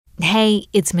Hey,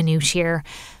 it's Manoush here.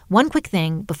 One quick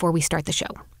thing before we start the show.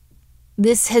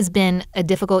 This has been a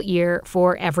difficult year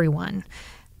for everyone.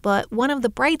 But one of the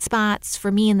bright spots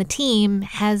for me and the team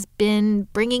has been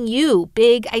bringing you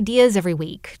big ideas every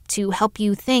week to help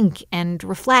you think and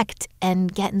reflect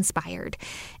and get inspired.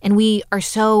 And we are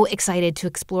so excited to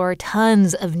explore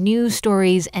tons of new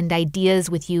stories and ideas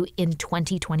with you in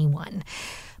 2021.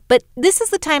 But this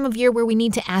is the time of year where we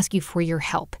need to ask you for your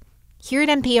help. Here at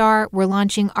NPR, we're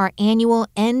launching our annual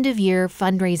end-of-year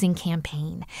fundraising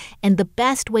campaign. And the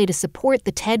best way to support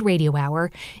the TED Radio Hour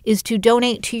is to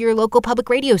donate to your local public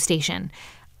radio station.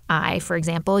 I, for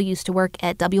example, used to work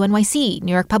at WNYC,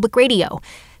 New York Public Radio.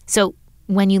 So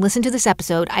when you listen to this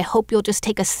episode, I hope you'll just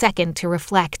take a second to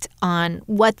reflect on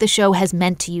what the show has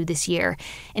meant to you this year.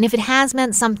 And if it has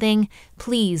meant something,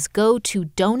 please go to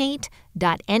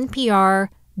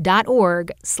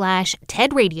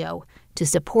donate.npr.org/TEDRadio to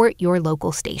support your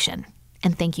local station.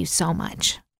 And thank you so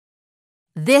much.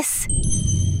 This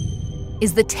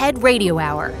is the TED Radio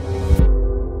Hour.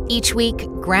 Each week,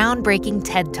 groundbreaking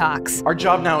TED Talks. Our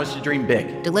job now is to dream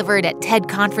big. Delivered at TED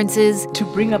conferences. To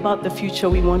bring about the future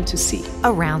we want to see.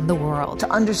 Around the world. To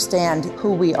understand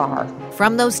who we are.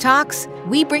 From those talks,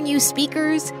 we bring you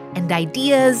speakers and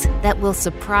ideas that will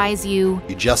surprise you.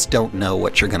 You just don't know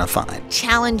what you're going to find.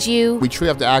 Challenge you. We truly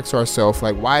have to ask ourselves,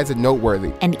 why is it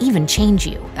noteworthy? And even change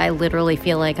you. I literally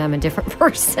feel like I'm a different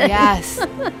person. Yes.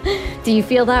 Do you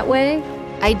feel that way?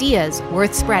 Ideas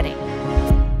worth spreading.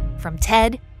 From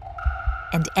TED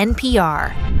and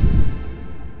NPR.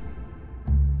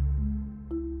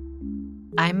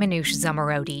 I'm Manoush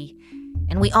Zomorodi,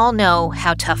 and we all know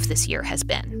how tough this year has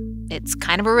been. It's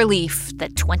kind of a relief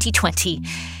that 2020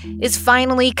 is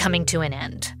finally coming to an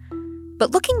end.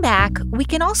 But looking back, we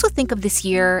can also think of this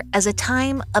year as a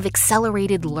time of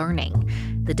accelerated learning.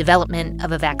 The development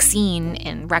of a vaccine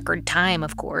in record time,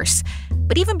 of course.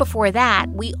 But even before that,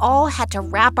 we all had to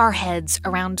wrap our heads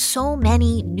around so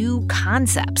many new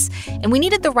concepts, and we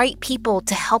needed the right people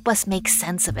to help us make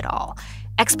sense of it all.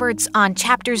 Experts on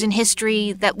chapters in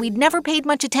history that we'd never paid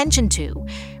much attention to.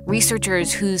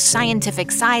 Researchers whose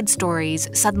scientific side stories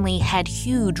suddenly had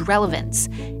huge relevance.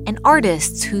 And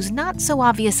artists whose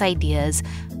not-so-obvious ideas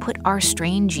put our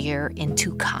strange year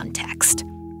into context.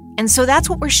 And so that's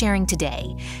what we're sharing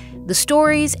today. The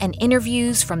stories and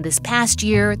interviews from this past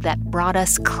year that brought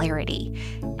us clarity.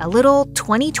 A little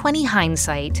 2020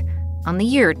 hindsight on the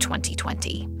year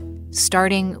 2020.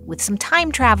 Starting with some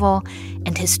time travel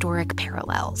and historic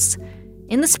parallels.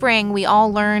 In the spring, we all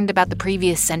learned about the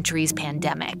previous century's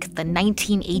pandemic, the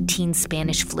 1918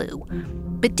 Spanish flu.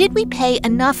 But did we pay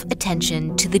enough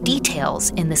attention to the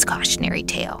details in this cautionary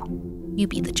tale? You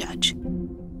be the judge.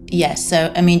 Yes,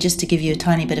 so, just to give you a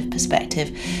tiny bit of perspective,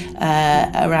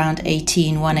 around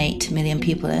 18 million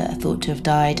people are thought to have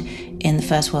died in the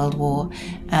First World War.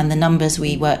 And the numbers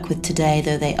we work with today,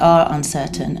 though they are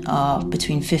uncertain, are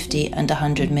between 50 and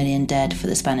 100 million dead for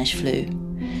the Spanish flu.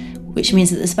 Which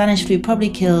means that the Spanish flu probably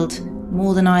killed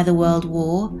more than either World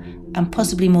War and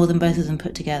possibly more than both of them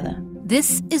put together.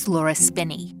 This is Laura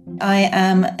Spinney. I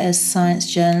am a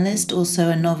science journalist, also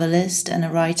a novelist and a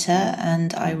writer,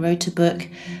 and I wrote a book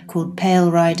called Pale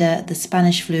Rider, The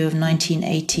Spanish Flu of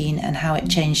 1918 and How It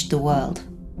Changed the World.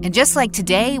 And just like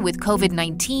today with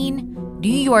COVID-19,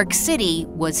 New York City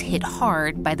was hit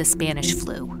hard by the Spanish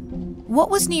flu.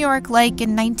 What was New York like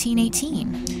in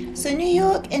 1918? So New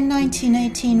York in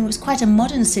 1918 was quite a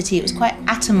modern city. It was quite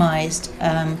atomized.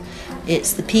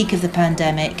 It's the peak of the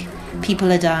pandemic.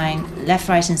 People are dying left,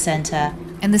 right, and center.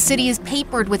 And the city is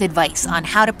papered with advice on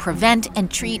how to prevent and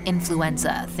treat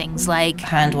influenza. Things like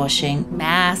hand washing,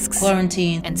 masks,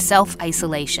 quarantine, and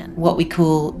self-isolation. What we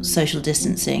call social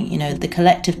distancing, the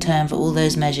collective term for all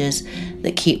those measures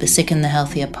that keep the sick and the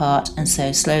healthy apart and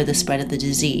so slow the spread of the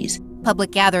disease. Public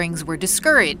gatherings were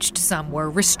discouraged. Some were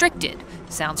restricted.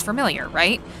 Sounds familiar,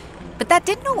 right? But that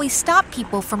didn't always stop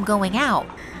people from going out.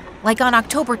 Like on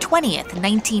October 20th,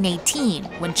 1918,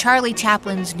 when Charlie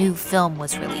Chaplin's new film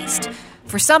was released.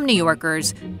 For some New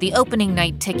Yorkers, the opening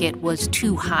night ticket was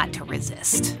too hot to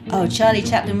resist. Oh, Charlie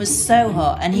Chaplin was so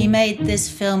hot, and he made this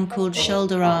film called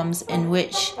Shoulder Arms, in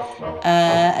which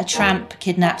a tramp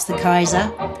kidnaps the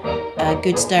Kaiser.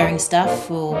 Good stirring stuff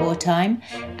for wartime.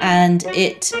 And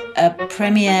it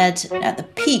premiered at the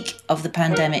peak of the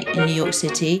pandemic in New York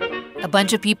City. A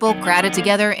bunch of people crowded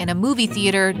together in a movie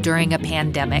theater during a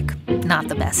pandemic. Not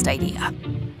the best idea.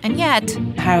 And yet,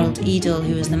 Harold Edel,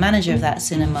 who was the manager of that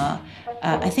cinema,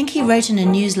 I think he wrote in a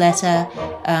newsletter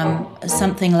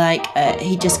something like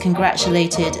he just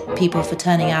congratulated people for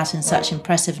turning out in such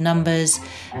impressive numbers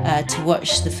to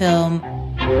watch the film.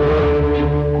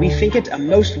 we think it a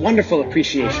most wonderful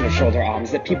appreciation of shoulder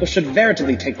arms that people should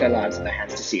veritably take their lives in their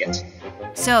hands to see it.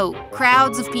 So,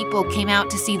 crowds of people came out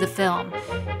to see the film.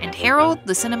 And Harold,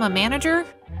 the cinema manager?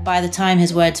 By the time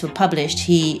his words were published,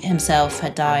 he himself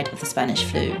had died of the Spanish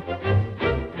flu.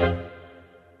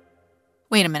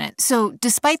 Wait a minute. So,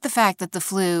 despite the fact that the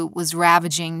flu was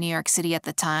ravaging New York City at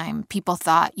the time, people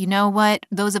thought, you know what?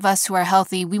 Those of us who are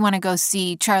healthy, we want to go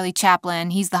see Charlie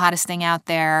Chaplin. He's the hottest thing out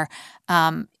there.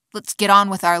 Let's get on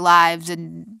with our lives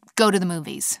and go to the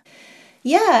movies.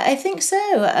 Yeah, I think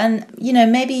so. And,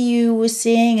 maybe you were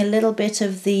seeing a little bit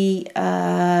of the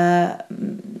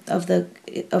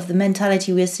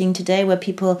mentality we're seeing today, where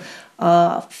people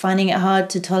are finding it hard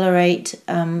to tolerate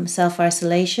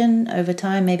self-isolation over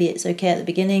time. Maybe it's okay at the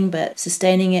beginning, but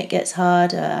sustaining it gets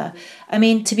hard.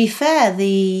 To be fair,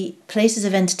 the places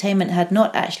of entertainment had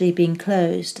not actually been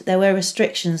closed. There were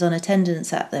restrictions on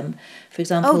attendance at them. For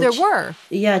example, there were?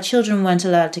 Yeah, children weren't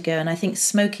allowed to go, and I think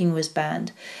smoking was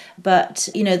banned. But,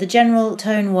 the general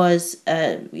tone was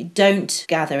don't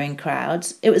gather in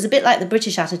crowds. It was a bit like the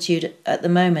British attitude at the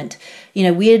moment.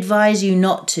 We advise you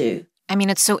not to. I mean,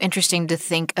 it's so interesting to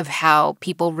think of how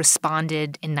people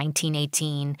responded in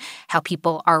 1918, how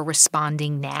people are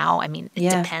responding now. I mean, it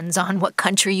depends on what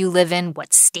country you live in,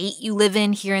 what state you live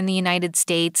in here in the United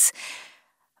States.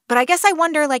 But I guess I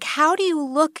wonder, how do you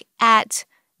look at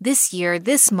this year,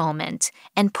 this moment,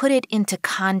 and put it into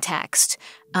context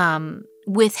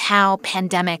with how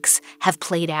pandemics have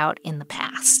played out in the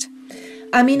past?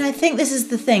 I think this is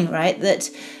the thing, right? That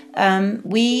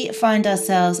we find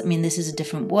ourselves, this is a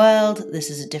different world,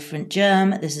 this is a different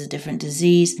germ, this is a different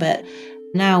disease. But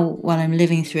now, while I'm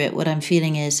living through it, what I'm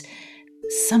feeling is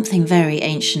something very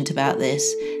ancient about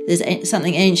this. There's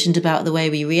something ancient about the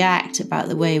way we react, about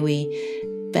the way we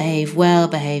behave well,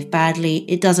 behave badly.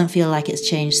 It doesn't feel like it's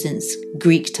changed since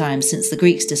Greek times, since the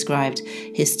Greeks described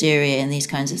hysteria in these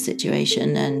kinds of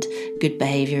situations and good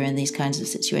behavior in these kinds of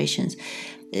situations.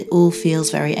 It all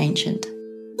feels very ancient.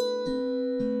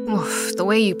 Oof, the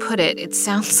way you put it, it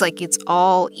sounds like it's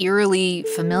all eerily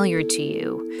familiar to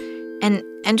you.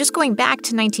 And just going back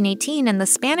to 1918 and the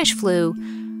Spanish flu,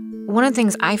 one of the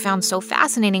things I found so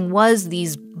fascinating was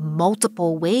these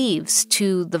multiple waves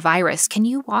to the virus. Can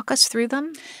you walk us through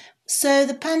them? So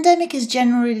the pandemic is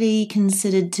generally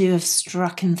considered to have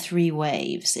struck in 3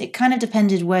 waves. It kind of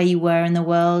depended where you were in the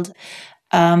world.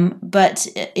 But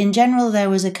in general, there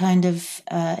was a kind of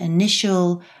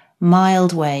initial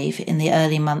mild wave in the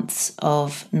early months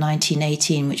of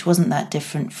 1918, which wasn't that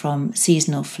different from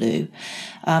seasonal flu.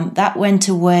 That went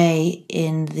away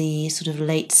in the sort of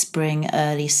late spring,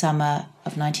 early summer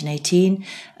of 1918.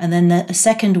 And then a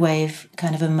second wave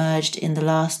kind of emerged in the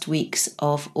last weeks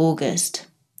of August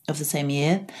of the same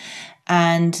year.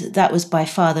 And that was by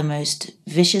far the most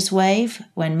vicious wave,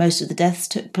 when most of the deaths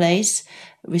took place,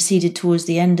 receded towards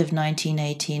the end of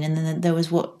 1918. And then there was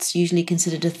what's usually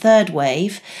considered a third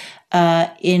wave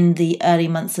in the early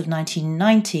months of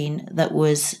 1919 that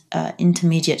was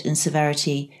intermediate in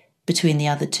severity between the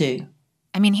other two.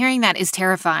 I mean, hearing that is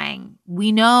terrifying.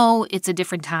 We know it's a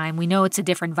different time. We know it's a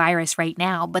different virus right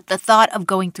now. But the thought of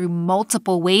going through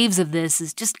multiple waves of this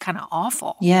is just kind of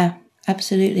awful. Yeah,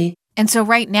 absolutely. And so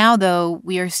right now, though,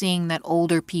 we are seeing that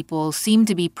older people seem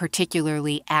to be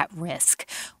particularly at risk.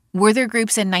 Were there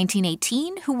groups in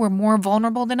 1918 who were more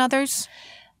vulnerable than others?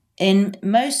 In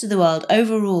most of the world,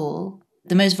 overall,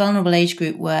 the most vulnerable age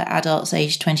group were adults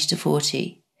aged 20 to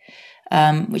 40,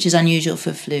 which is unusual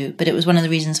for flu. But it was one of the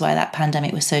reasons why that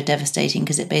pandemic was so devastating,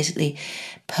 because it basically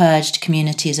purged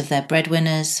communities of their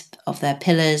breadwinners, of their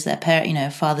pillars,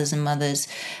 their fathers and mothers,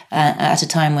 at a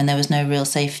time when there was no real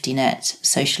safety net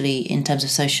socially in terms of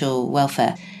social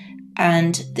welfare.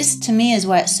 And this, to me, is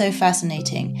why it's so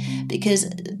fascinating, because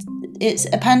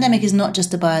a pandemic is not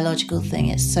just a biological thing,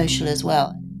 it's social as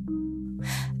well.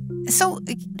 So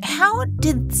how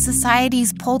did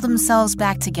societies pull themselves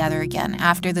back together again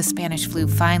after the Spanish flu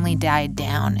finally died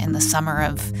down in the summer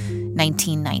of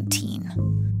 1919?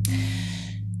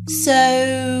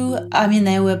 So,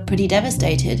 they were pretty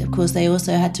devastated. Of course, they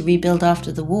also had to rebuild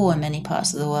after the war in many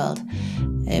parts of the world.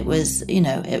 It was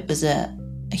a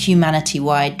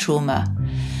humanity-wide trauma.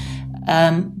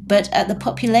 But at the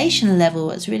population level,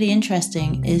 what's really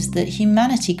interesting is that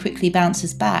humanity quickly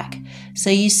bounces back. So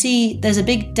you see there's a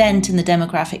big dent in the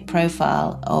demographic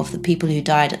profile of the people who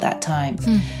died at that time.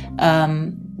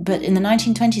 But in the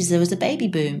 1920s, there was a baby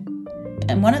boom.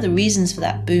 And one of the reasons for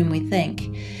that boom, we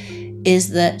think,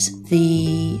 is that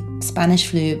the Spanish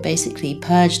flu basically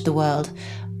purged the world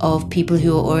of people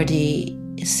who were already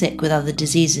sick with other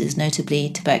diseases,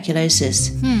 notably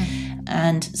tuberculosis.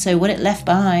 And so what it left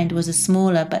behind was a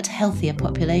smaller but healthier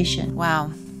population.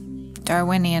 Wow.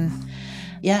 Darwinian.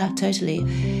 Yeah,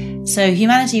 totally. So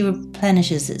humanity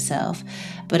replenishes itself,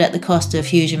 but at the cost of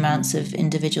huge amounts of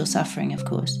individual suffering, of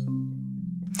course.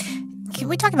 Can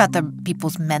we talk about the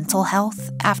people's mental health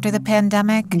after the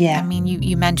pandemic? Yeah. I mean,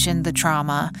 you mentioned the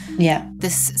trauma. Yeah.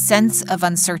 This sense of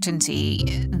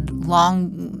uncertainty,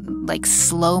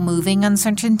 slow-moving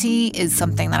uncertainty, is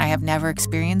something that I have never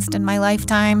experienced in my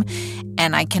lifetime.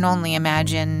 And I can only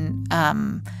imagine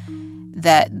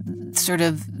that sort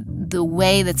of the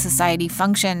way that society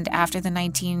functioned after the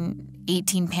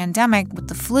 1918 pandemic with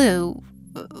the flu,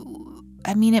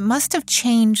 I mean, it must have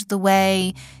changed the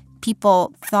way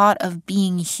people thought of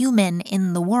being human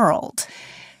in the world.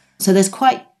 So there's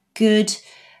quite good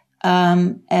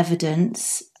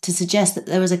evidence to suggest that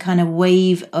there was a kind of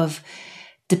wave of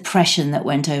depression that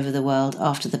went over the world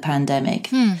after the pandemic.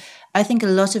 I think a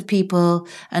lot of people,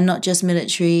 and not just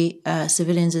military,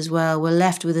 civilians as well, were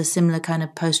left with a similar kind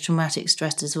of post-traumatic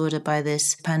stress disorder by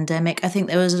this pandemic. I think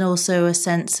there was also a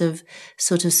sense of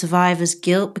sort of survivor's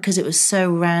guilt because it was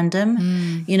so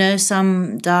random. You know,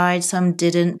 some died, some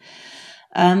didn't.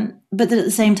 But then at the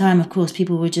same time, of course,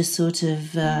 people were just sort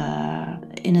of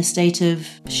in a state of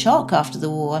shock after the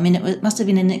war. I mean, it must have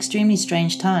been an extremely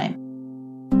strange time.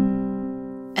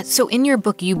 So in your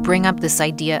book, you bring up this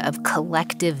idea of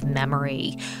collective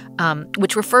memory,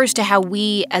 which refers to how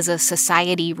we as a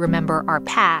society remember our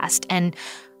past and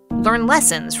learn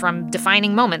lessons from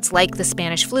defining moments like the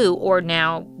Spanish flu or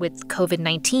now with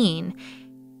COVID-19.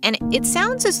 And it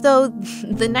sounds as though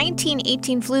the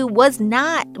 1918 flu was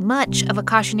not much of a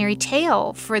cautionary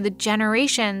tale for the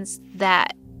generations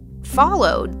that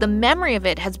followed. The memory of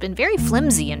it has been very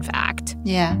flimsy, in fact.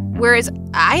 Yeah. Whereas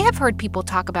I have heard people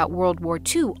talk about World War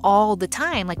II all the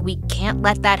time. Like, we can't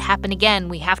let that happen again.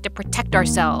 We have to protect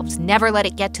ourselves. Never let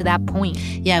it get to that point.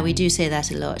 Yeah, we do say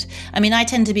that a lot. I mean, I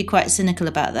tend to be quite cynical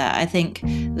about that. I think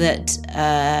that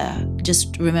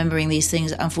just remembering these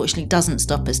things, unfortunately, doesn't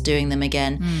stop us doing them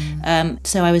again.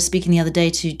 So I was speaking the other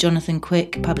day to Jonathan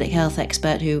Quick, public health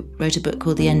expert, who wrote a book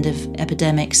called The End of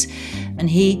Epidemics. And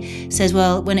he says,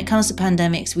 well, when it comes to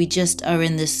pandemics, we just are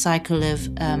in this cycle of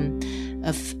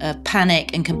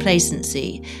panic and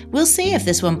complacency. We'll see if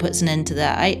this one puts an end to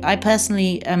that. I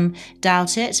personally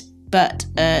doubt it, but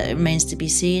it remains to be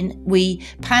seen. We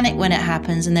panic when it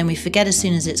happens, and then we forget as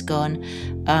soon as it's gone,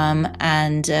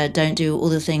 and don't do all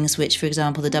the things which, for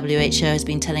example, the WHO has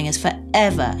been telling us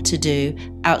forever to do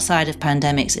outside of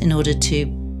pandemics in order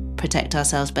to protect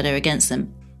ourselves better against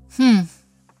them.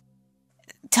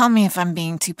 Tell me if I'm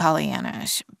being too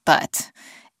Pollyanna-ish, but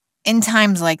in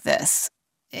times like this,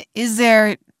 is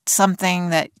there something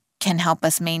that can help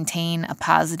us maintain a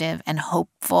positive and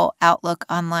hopeful outlook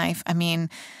on life? I mean,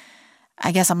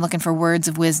 I guess I'm looking for words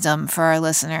of wisdom for our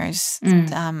listeners.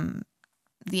 The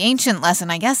ancient lesson,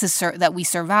 I guess, is that we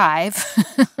survive.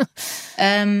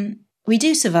 We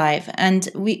do survive, and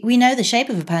we know the shape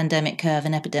of a pandemic curve,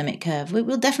 an epidemic curve.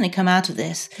 We'll definitely come out of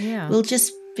this. Yeah. We'll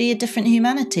just be a different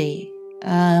humanity.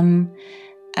 And,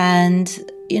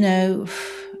 you know,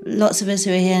 lots of us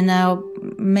who are here now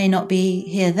may not be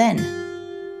here then.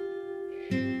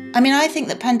 I mean, I think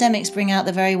that pandemics bring out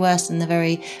the very worst and the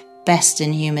very best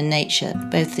in human nature,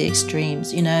 both the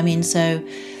extremes, you know. I mean, so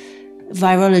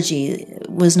virology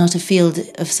was not a field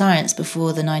of science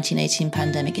before the 1918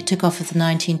 pandemic. It took off in the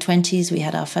 1920s. We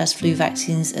had our first flu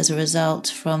vaccines as a result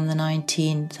from the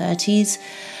 1930s.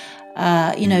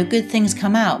 You know, good things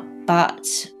come out, but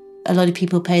a lot of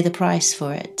people pay the price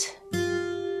for it.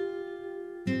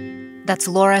 That's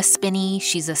Laura Spinney.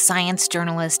 She's a science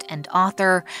journalist and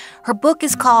author. Her book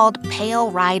is called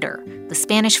Pale Rider, The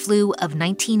Spanish Flu of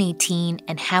 1918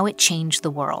 and How It Changed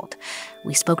the World.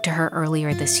 We spoke to her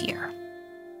earlier this year.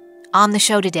 On the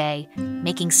show today,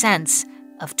 making sense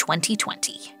of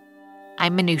 2020.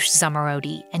 I'm Manoush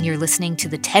Zomorodi, and you're listening to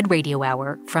the TED Radio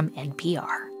Hour from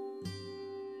NPR.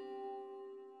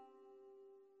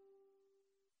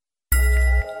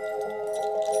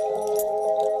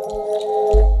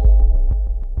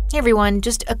 Hey everyone,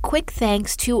 just a quick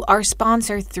thanks to our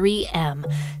sponsor 3M,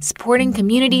 supporting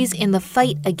communities in the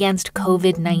fight against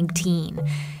COVID-19.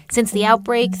 Since the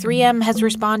outbreak, 3M has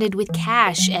responded with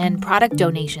cash and product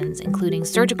donations, including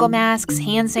surgical masks,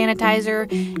 hand sanitizer,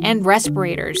 and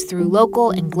respirators through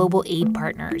local and global aid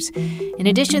partners. In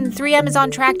addition, 3M is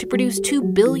on track to produce 2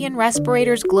 billion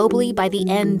respirators globally by the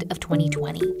end of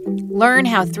 2020. Learn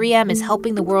how 3M is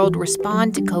helping the world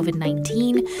respond to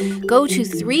COVID-19. Go to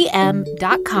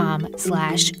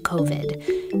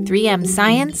 3m.com/COVID. 3M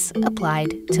Science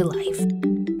applied to life.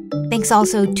 Thanks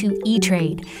also to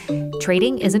E-Trade.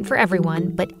 Trading isn't for everyone,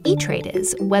 but E-Trade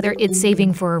is. Whether it's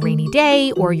saving for a rainy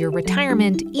day or your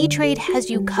retirement, E-Trade has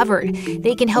you covered.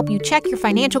 They can help you check your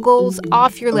financial goals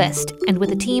off your list. And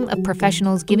with a team of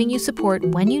professionals giving you support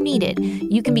when you need it,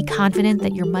 you can be confident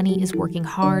that your money is working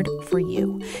hard for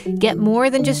you. Get more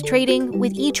than just trading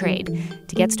with E-Trade.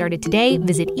 To get started today,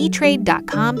 visit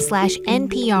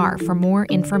etrade.com/NPR for more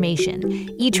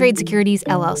information. E-Trade Securities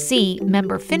LLC,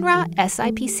 member FINRA,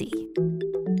 SIPC.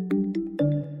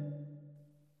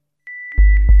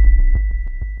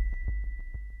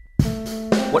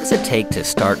 What does it take to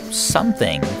start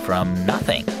something from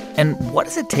nothing? And what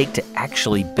does it take to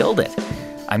actually build it?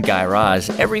 I'm Guy Raz.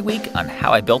 Every week on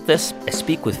How I Built This, I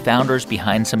speak with founders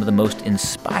behind some of the most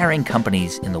inspiring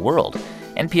companies in the world.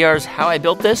 NPR's How I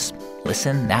Built This?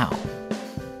 Listen now.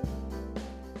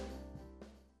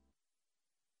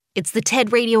 It's the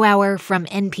TED Radio Hour from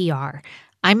NPR.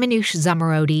 I'm Manoush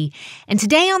Zomorodi, and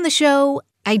today on the show,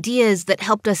 ideas that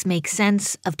helped us make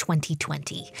sense of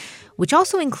 2020, which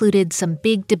also included some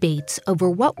big debates over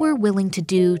what we're willing to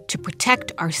do to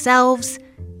protect ourselves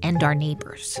and our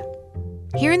neighbors.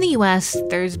 Here in the U.S.,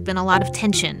 there's been a lot of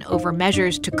tension over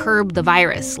measures to curb the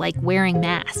virus, like wearing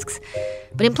masks.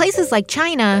 But in places like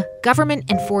China,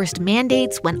 government-enforced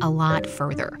mandates went a lot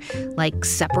further, like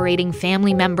separating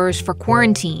family members for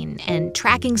quarantine and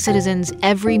tracking citizens'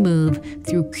 every move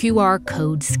through QR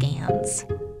code scans.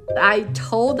 I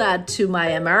told that to my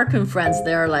American friends.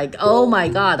 They're like, oh my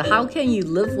God, how can you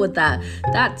live with that?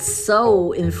 That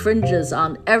so infringes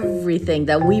on everything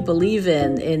that we believe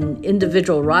in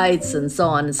individual rights and so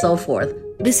on and so forth.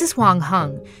 This is Wang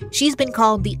Heng. She's been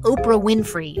called the Oprah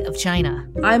Winfrey of China.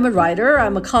 I'm a writer.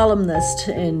 I'm a columnist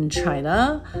in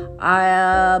China.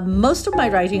 Most of my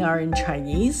writing are in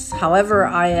Chinese. However,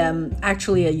 I am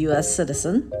actually a U.S.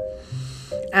 citizen.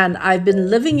 And I've been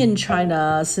living in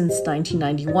China since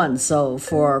 1991, so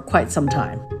for quite some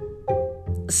time.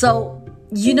 So,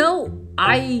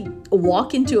 I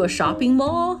walk into a shopping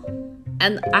mall,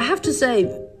 and I have to say,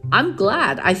 I'm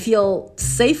glad. I feel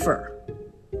safer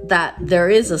that there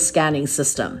is a scanning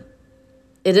system.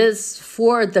 It is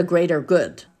for the greater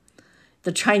good.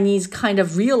 The Chinese kind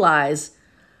of realize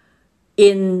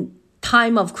in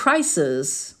time of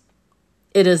crisis,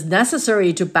 it is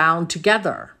necessary to band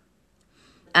together.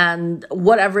 And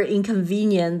whatever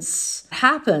inconvenience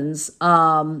happens,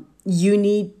 you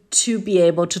need to be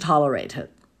able to tolerate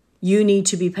it. You need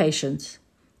to be patient.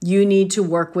 You need to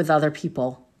work with other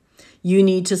people. You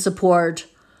need to support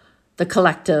the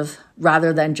collective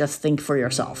rather than just think for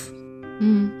yourself.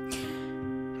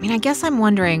 I guess I'm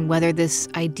wondering whether this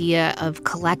idea of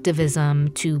collectivism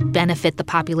to benefit the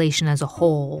population as a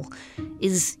whole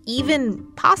is even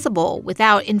possible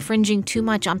without infringing too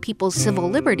much on people's civil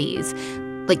liberties.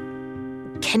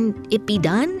 Can it be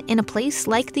done in a place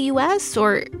like the U.S.,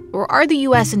 or are the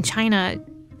U.S. and China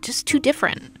just too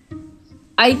different?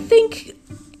 I think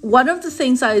one of the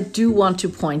things I do want to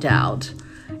point out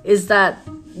is that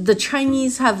the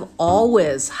Chinese have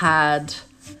always had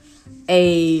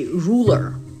a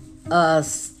ruler,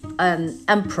 an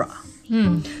emperor.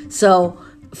 So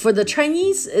for the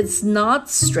Chinese, it's not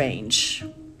strange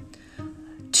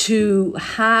to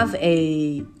have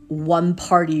a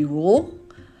one-party rule.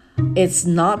 It's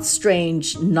not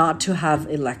strange not to have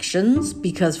elections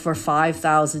because for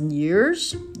 5,000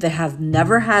 years, they have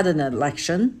never had an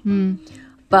election.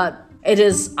 But it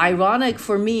is ironic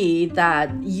for me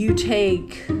that you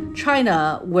take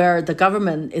China where the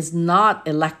government is not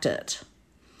elected.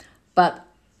 But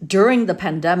during the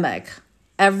pandemic,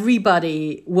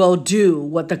 everybody will do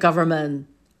what the government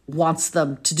wants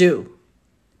them to do,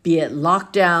 be it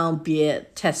lockdown, be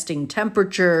it testing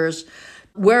temperatures,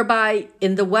 whereby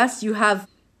in the West, you have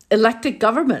elected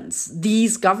governments.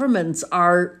 These governments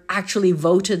are actually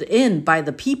voted in by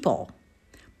the people.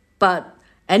 But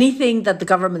anything that the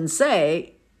government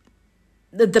say,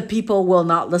 the people will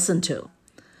not listen to.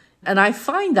 And I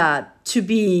find that to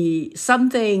be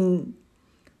something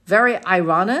very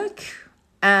ironic.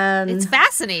 And it's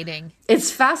fascinating.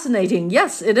 It's fascinating.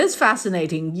 Yes, it is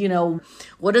fascinating.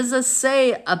 What does this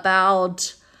say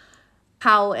about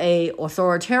how a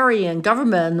authoritarian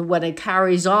government, when it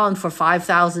carries on for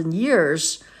 5,000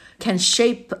 years, can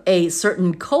shape a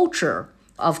certain culture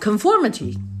of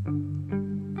conformity?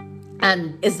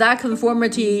 And is that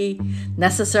conformity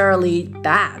necessarily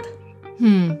bad?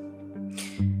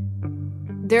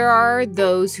 There are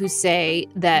those who say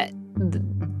that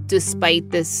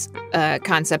despite this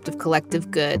concept of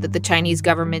collective good, that the Chinese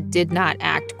government did not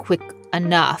act quickly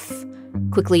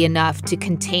enough to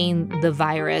contain the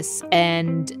virus,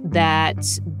 and that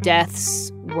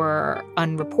deaths were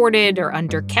unreported or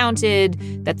undercounted,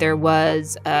 that there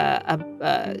was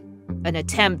an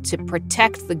attempt to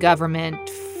protect the government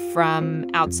from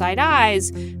outside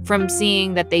eyes from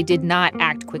seeing that they did not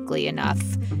act quickly enough.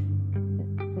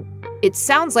 It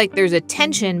sounds like there's a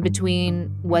tension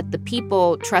between what the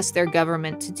people trust their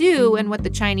government to do and what the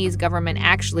Chinese government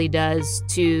actually does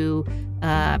to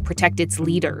protect its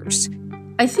leaders.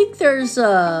 I think there's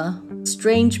a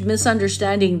strange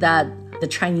misunderstanding that the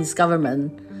Chinese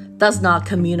government does not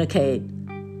communicate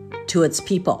to its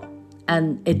people,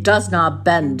 and it does not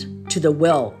bend to the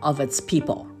will of its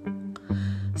people.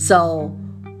 So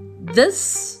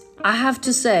this, I have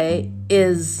to say,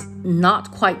 is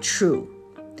not quite true,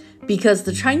 because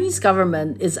the Chinese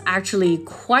government is actually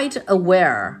quite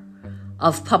aware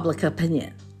of public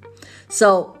opinion.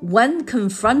 So when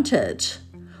confronted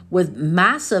with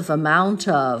massive amount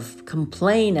of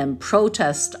complaint and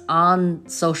protest on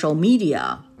social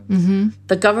media,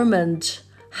 the government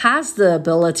has the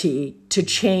ability to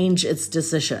change its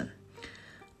decision.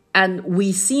 And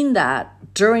we've seen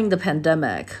that during the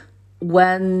pandemic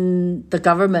when the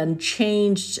government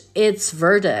changed its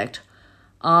verdict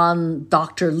on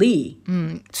Dr. Li.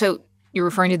 So you're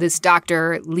referring to this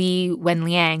Dr. Li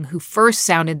Wenliang, who first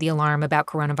sounded the alarm about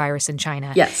coronavirus in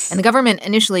China. Yes. And the government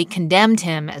initially condemned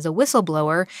him as a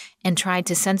whistleblower and tried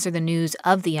to censor the news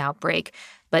of the outbreak.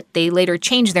 But they later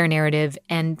changed their narrative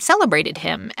and celebrated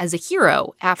him as a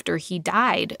hero after he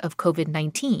died of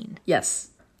COVID-19. Yes.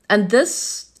 And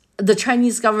this, the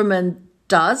Chinese government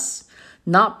does,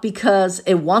 not because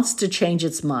it wants to change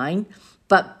its mind,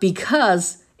 but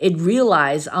because it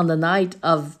realized on the night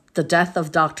of the death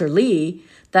of Dr. Li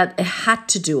that it had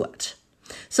to do it.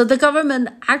 So the government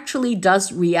actually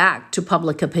does react to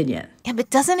public opinion. Yeah, but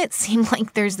doesn't it seem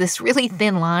like there's this really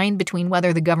thin line between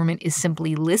whether the government is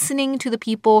simply listening to the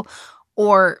people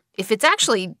or if it's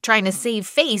actually trying to save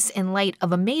face in light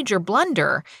of a major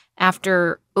blunder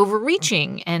after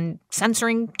overreaching and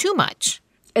censoring too much?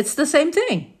 It's the same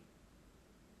thing.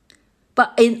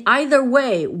 But in either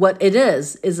way, what it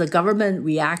is a government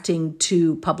reacting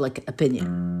to public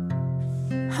opinion.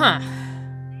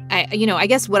 I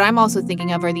guess what I'm also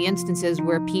thinking of are the instances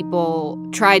where people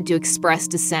tried to express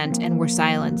dissent and were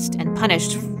silenced and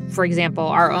punished. For example,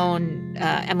 our own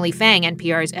Emily Fang,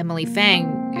 NPR's Emily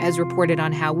Fang, has reported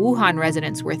on how Wuhan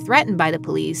residents were threatened by the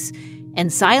police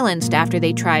and silenced after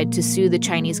they tried to sue the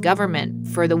Chinese government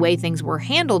for the way things were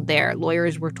handled there.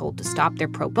 Lawyers were told to stop their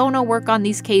pro bono work on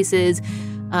these cases.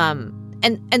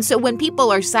 And so when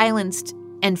people are silenced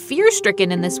and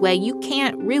fear-stricken in this way, you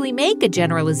can't really make a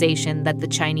generalization that the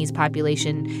Chinese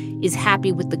population is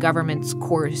happy with the government's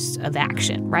course of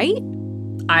action, right?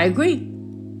 I agree.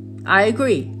 I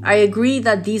agree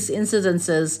that these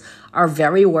incidences are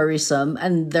very worrisome,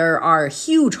 and there are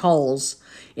huge holes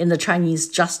in the Chinese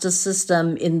justice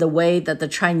system, in the way that the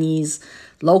Chinese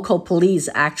local police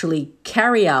actually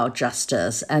carry out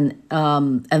justice and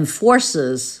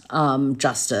enforces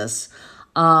justice.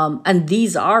 And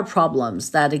these are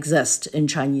problems that exist in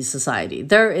Chinese society.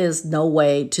 There is no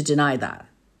way to deny that.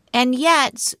 And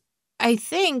yet, I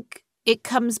think it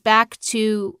comes back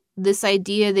to this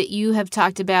idea that you have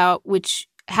talked about, which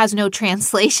has no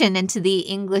translation into the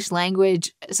English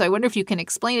language. So I wonder if you can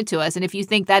explain it to us, and if you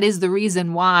think that is the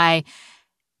reason why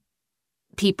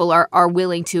people are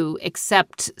willing to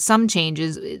accept some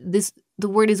changes. The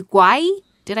word is guai?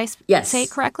 Did I say it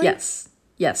correctly?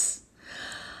 Yes.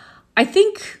 I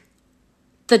think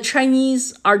the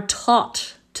Chinese are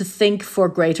taught to think for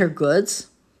greater goods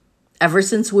ever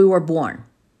since we were born.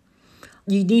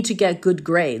 You need to get good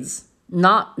grades,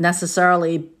 not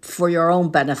necessarily for your own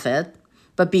benefit,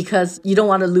 but because you don't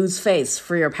want to lose face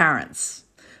for your parents,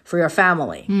 for your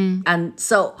family. And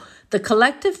so the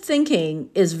collective thinking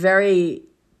is very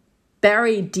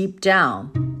buried deep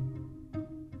down.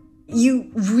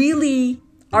 You really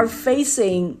are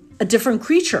facing a different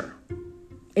creature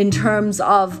in terms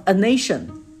of a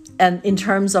nation and in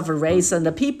terms of a race and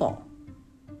a people.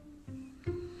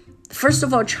 First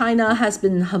of all, China has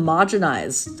been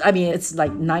homogenized. I mean, it's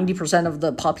like 90% of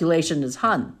the population is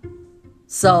Han.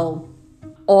 So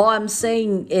all I'm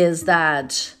saying is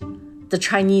that the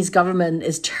Chinese government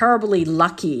is terribly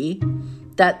lucky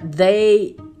that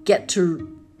they get to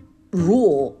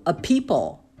rule a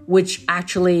people which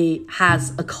actually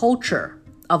has a culture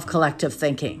of collective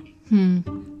thinking.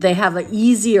 They have an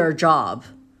easier job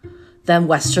than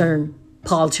Western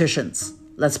politicians.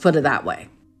 Let's put it that way.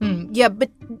 Yeah, but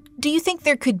do you think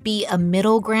there could be a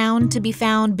middle ground to be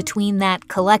found between that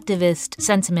collectivist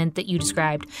sentiment that you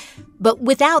described, but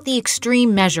without the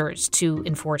extreme measures to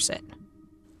enforce it?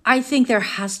 I think there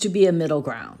has to be a middle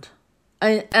ground.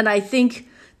 And I think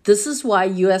this is why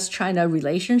U.S.-China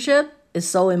relationship is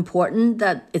so important,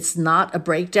 that it's not a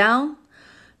breakdown.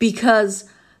 because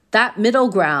that middle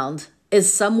ground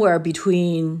is somewhere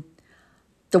between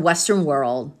the Western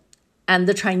world and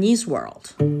the Chinese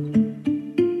world.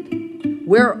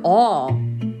 We're all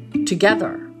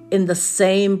together in the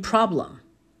same problem.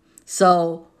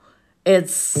 So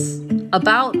it's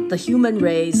about the human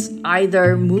race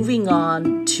either moving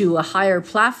on to a higher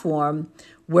platform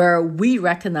where we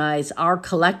recognize our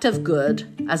collective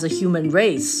good as a human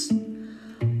race,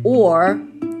 or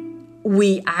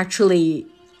we actually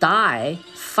die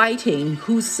fighting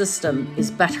whose system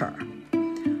is better.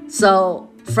 So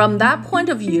from that point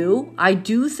of view, I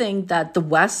do think that the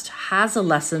West has a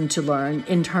lesson to learn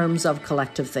in terms of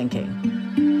collective thinking.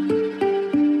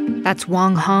 That's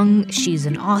Wang Heng. She's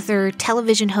an author,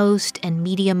 television host, and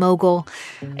media mogul.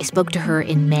 I spoke to her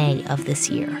in May of this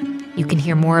year. You can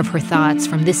hear more of her thoughts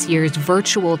from this year's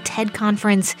virtual TED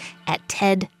conference at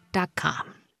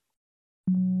TED.com.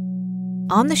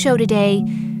 On the show today,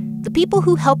 the people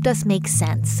who helped us make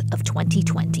sense of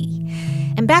 2020.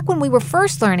 And back when we were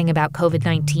first learning about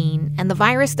COVID-19 and the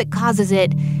virus that causes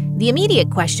it, the immediate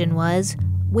question was,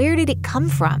 where did it come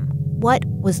from? What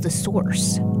was the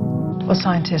source? Well,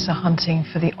 scientists are hunting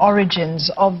for the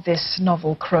origins of this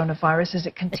novel coronavirus as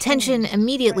it continues. Attention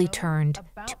immediately turned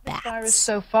to bats. Virus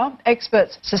so far,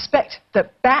 experts suspect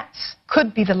that bats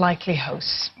could be the likely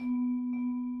hosts.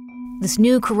 This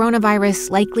new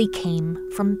coronavirus likely came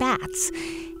from bats.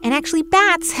 And actually,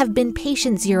 bats have been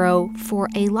patient zero for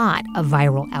a lot of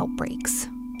viral outbreaks.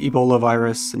 Ebola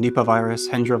virus, Nipah virus,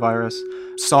 Hendra virus,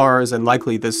 SARS, and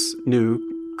likely this new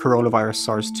coronavirus,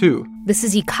 SARS-2. This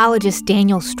is ecologist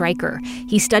Daniel Streicher.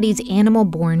 He studies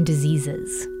animal-borne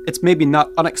diseases. It's maybe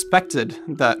not unexpected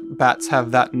that bats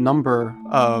have that number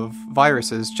of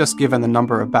viruses, just given the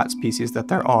number of bat species that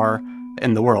there are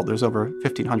in the world. There's over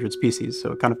 1,500 species,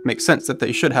 so it kind of makes sense that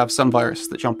they should have some viruses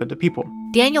that jump into people.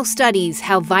 Daniel studies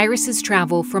how viruses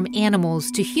travel from animals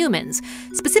to humans,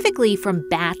 specifically from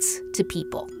bats to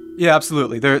people. Yeah,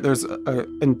 absolutely. There's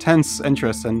an intense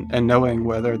interest in knowing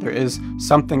whether there is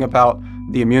something about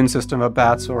the immune system of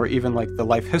bats or even like the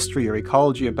life history or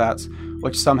ecology of bats,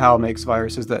 which somehow makes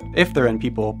viruses that, if they're in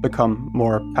people, become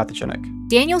more pathogenic.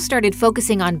 Daniel started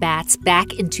focusing on bats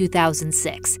back in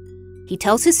 2006. He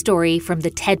tells his story from the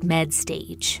TED-Med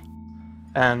stage.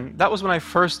 And that was when I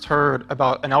first heard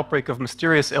about an outbreak of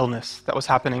mysterious illness that was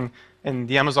happening in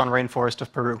the Amazon rainforest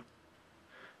of Peru.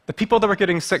 The people that were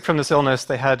getting sick from this illness,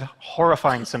 they had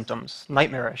horrifying symptoms,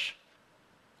 nightmarish.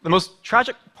 The most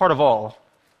tragic part of all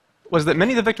was that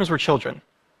many of the victims were children.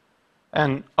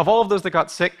 And of all of those that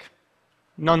got sick,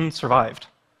 none survived.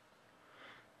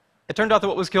 It turned out that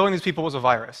what was killing these people was a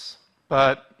virus.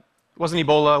 But it wasn't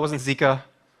Ebola, it wasn't Zika.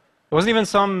 It wasn't even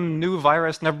some new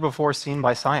virus never before seen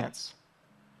by science.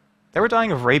 They were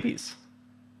dying of rabies.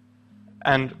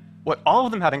 And what all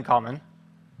of them had in common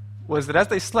was that as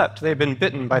they slept, they had been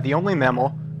bitten by the only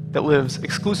mammal that lives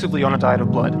exclusively on a diet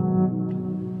of blood,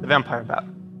 the vampire bat.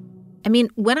 I mean,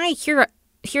 when I hear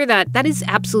that, that is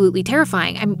absolutely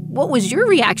terrifying. What was your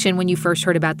reaction when you first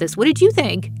heard about this? What did you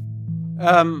think?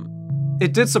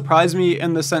 It did surprise me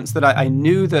in the sense that I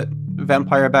knew that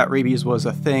vampire bat rabies was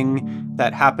a thing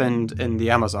that happened in the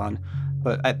Amazon.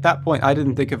 But at that point, I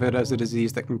didn't think of it as a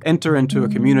disease that can enter into a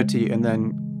community and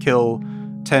then kill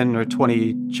 10 or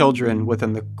 20 children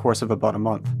within the course of about a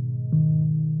month.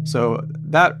 So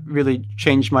that really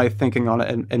changed my thinking on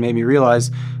it and made me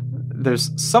realize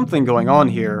there's something going on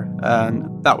here,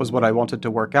 and that was what I wanted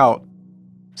to work out.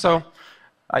 So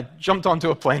I jumped onto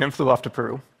a plane and flew off to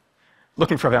Peru,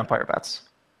 looking for vampire bats.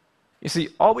 You see,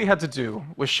 all we had to do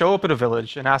was show up at a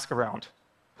village and ask around,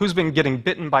 who's been getting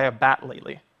bitten by a bat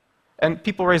lately? And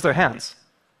people raised their hands.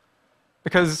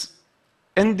 Because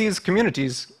in these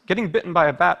communities, getting bitten by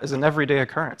a bat is an everyday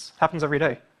occurrence. It happens every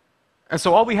day. And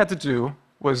so all we had to do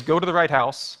was go to the right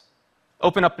house,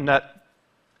 open up a net,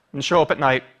 and show up at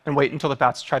night and wait until the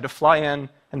bats tried to fly in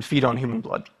and feed on human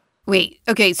blood. Wait,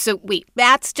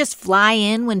 bats just fly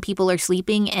in when people are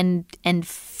sleeping and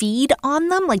feed on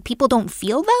them? Like people don't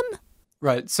feel them?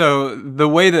 Right. So the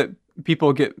way that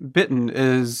people get bitten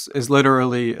is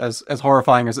literally as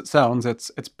horrifying as it sounds. It's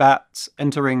bats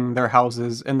entering their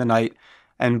houses in the night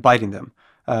and biting them.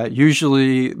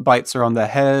 Usually bites are on the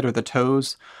head or the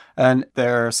toes, and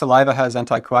their saliva has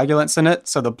anticoagulants in it,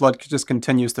 so the blood just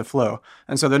continues to flow.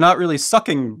 And so they're not really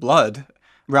sucking blood,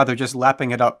 rather just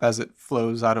lapping it up as it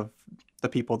flows out of the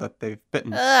people that they've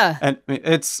bitten. And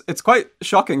it's quite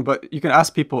shocking, but you can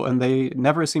ask people and they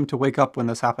never seem to wake up when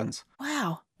this happens.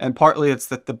 Wow. And partly it's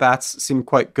that the bats seem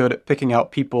quite good at picking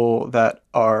out people that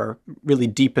are really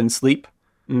deep in sleep.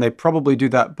 And they probably do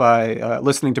that by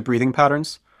listening to breathing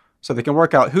patterns. So they can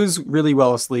work out who's really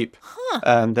well asleep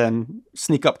and then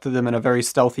sneak up to them in a very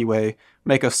stealthy way,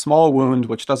 make a small wound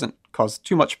which doesn't cause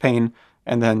too much pain,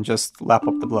 and then just lap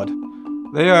up the blood.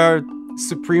 They are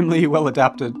supremely well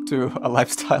adapted to a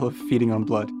lifestyle of feeding on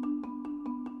blood.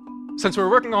 Since we were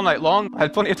working all night long, I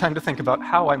had plenty of time to think about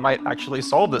how I might actually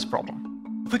solve this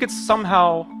problem. If we could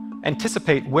somehow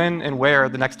anticipate when and where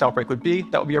the next outbreak would be,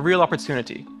 that would be a real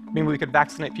opportunity. Maybe we could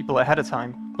vaccinate people ahead of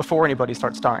time before anybody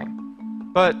starts dying.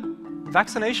 But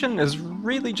vaccination is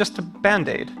really just a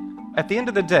Band-Aid. At the end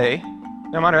of the day,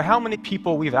 no matter how many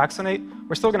people we vaccinate,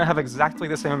 we're still going to have exactly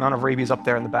the same amount of rabies up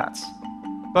there in the bats.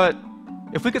 But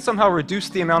if we could somehow reduce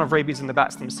the amount of rabies in the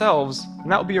bats themselves, then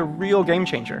that would be a real game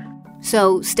changer.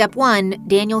 So, step 1,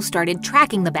 Daniel started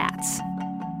tracking the bats.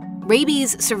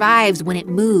 Rabies survives when it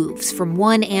moves from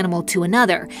one animal to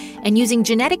another, and using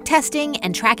genetic testing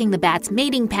and tracking the bats'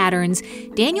 mating patterns,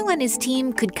 Daniel and his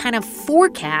team could kind of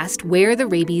forecast where the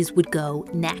rabies would go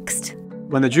next.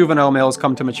 When the juvenile males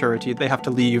come to maturity, they have to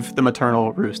leave the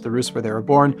maternal roost, the roost where they were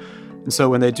born. And so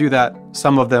when they do that,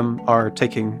 some of them are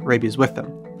taking rabies with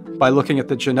them. By looking at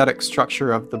the genetic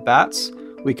structure of the bats,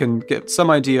 we can get some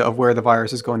idea of where the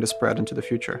virus is going to spread into the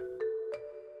future.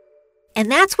 And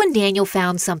that's when Daniel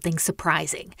found something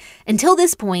surprising. Until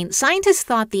this point, scientists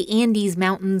thought the Andes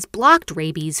Mountains blocked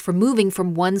rabies from moving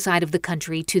from one side of the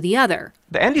country to the other.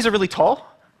 The Andes are really tall,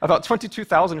 about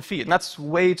 22,000 feet, and that's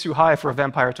way too high for a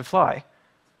vampire to fly.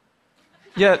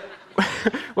 Yet,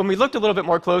 when we looked a little bit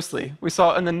more closely, we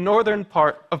saw in the northern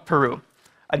part of Peru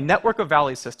a network of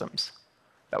valley systems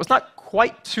that was not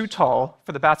quite too tall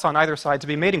for the bats on either side to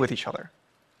be mating with each other.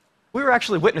 We were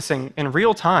actually witnessing in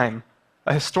real time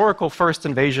a historical first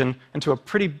invasion into a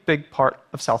pretty big part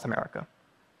of South America.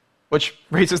 Which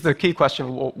raises the key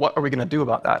question, well, what are we going to do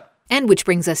about that? And which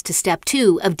brings us to step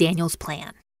 2 of Daniel's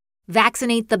plan.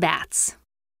 Vaccinate the bats.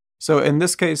 So in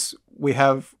this case, we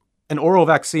have an oral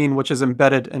vaccine which is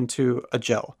embedded into a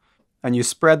gel. And you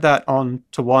spread that on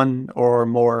to one or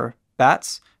more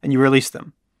bats, and you release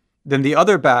them. Then the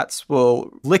other bats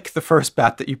will lick the first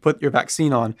bat that you put your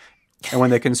vaccine on, and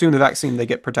when they consume the vaccine, they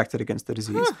get protected against the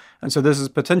disease. And so this is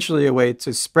potentially a way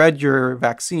to spread your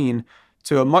vaccine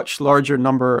to a much larger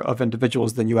number of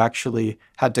individuals than you actually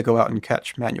had to go out and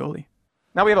catch manually.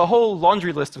 Now we have a whole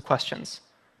laundry list of questions.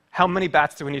 How many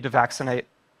bats do we need to vaccinate?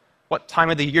 What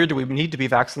time of the year do we need to be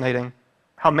vaccinating?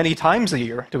 How many times a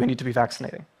year do we need to be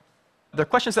vaccinating? They're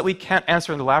questions that we can't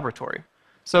answer in the laboratory.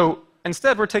 So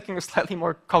instead, we're taking a slightly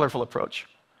more colorful approach.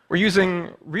 We're using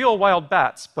real wild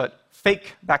bats, but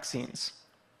fake vaccines.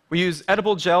 We use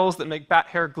edible gels that make bat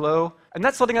hair glow, and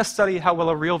that's letting us study how well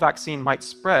a real vaccine might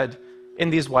spread in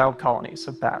these wild colonies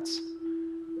of bats.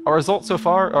 Our results so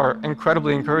far are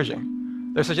incredibly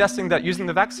encouraging. They're suggesting that using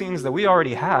the vaccines that we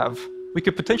already have, we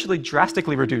could potentially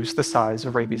drastically reduce the size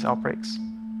of rabies outbreaks.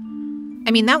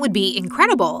 I mean, that would be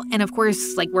incredible. And of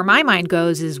course, like where my mind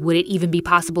goes is, would it even be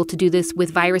possible to do this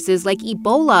with viruses like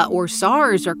Ebola or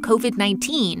SARS or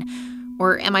COVID-19?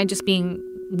 Or am I just being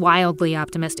wildly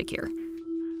optimistic here?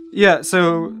 Yeah,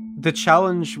 so the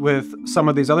challenge with some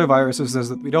of these other viruses is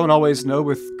that we don't always know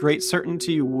with great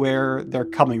certainty where they're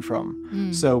coming from.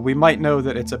 So we might know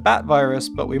that it's a bat virus,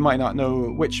 but we might not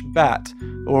know which bat,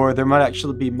 or there might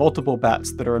actually be multiple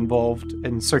bats that are involved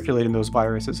in circulating those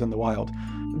viruses in the wild.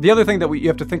 The other thing that you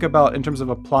have to think about in terms of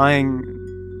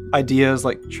applying ideas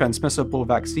like transmissible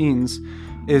vaccines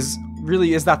is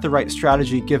really, is that the right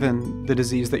strategy given the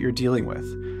disease that you're dealing with?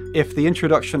 If the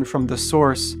introduction from the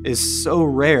source is so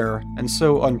rare and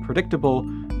so unpredictable,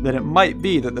 then it might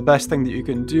be that the best thing that you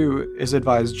can do is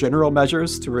advise general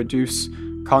measures to reduce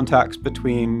contacts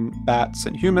between bats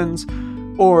and humans,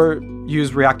 or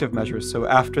use reactive measures. So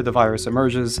after the virus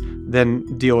emerges, then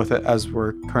deal with it as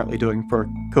we're currently doing for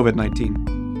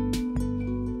COVID-19.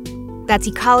 That's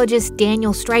ecologist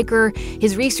Daniel Streicher.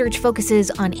 His research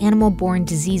focuses on animal-borne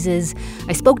diseases.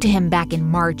 I spoke to him back in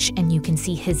March, and you can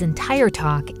see his entire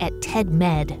talk at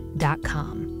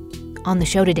tedmed.com. On the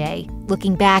show today,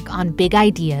 looking back on big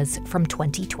ideas from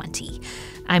 2020.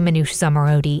 I'm Manoush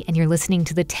Zomorodi, and you're listening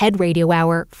to the TED Radio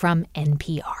Hour from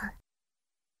NPR.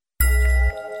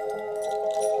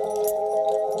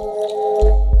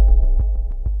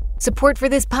 Support for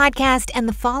this podcast and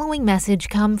the following message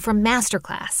come from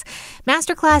Masterclass.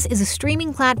 Masterclass is a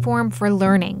streaming platform for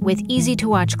learning with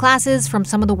easy-to-watch classes from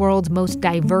some of the world's most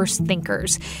diverse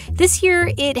thinkers. This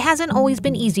year, it hasn't always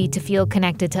been easy to feel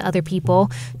connected to other people.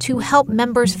 To help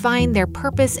members find their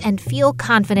purpose and feel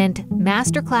confident,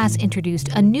 Masterclass introduced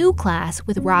a new class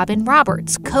with Robin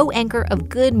Roberts, co-anchor of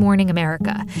Good Morning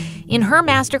America. In her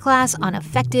masterclass on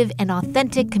effective and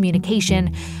authentic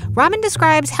communication, Robin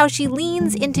describes how she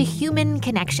leans into human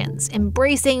connections,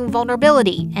 embracing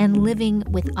vulnerability and living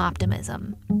with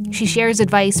optimism. She shares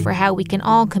advice for how we can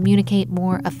all communicate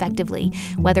more effectively,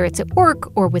 whether it's at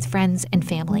work or with friends and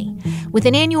family. With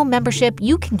an annual membership,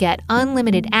 you can get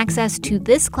unlimited access to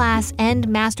this class and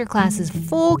Masterclass's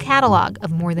full catalog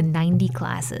of more than 90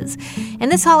 classes.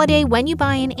 And this holiday, when you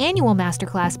buy an annual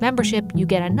Masterclass membership, you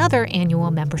get another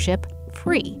annual membership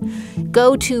free.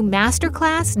 Go to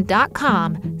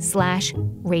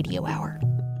masterclass.com/Radio Hour.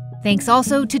 Thanks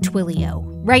also to Twilio.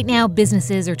 Right now,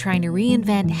 businesses are trying to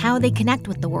reinvent how they connect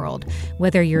with the world.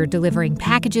 Whether you're delivering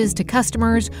packages to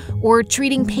customers or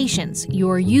treating patients,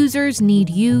 your users need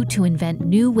you to invent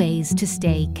new ways to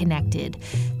stay connected.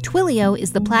 Twilio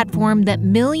is the platform that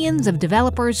millions of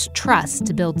developers trust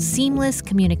to build seamless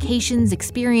communications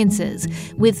experiences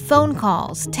with phone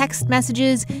calls, text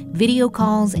messages, video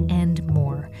calls, and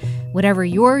more. Whatever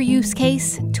your use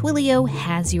case, Twilio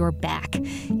has your back.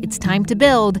 It's time to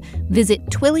build. Visit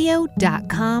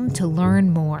Twilio.com to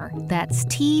learn more. That's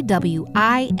TWILIO.com.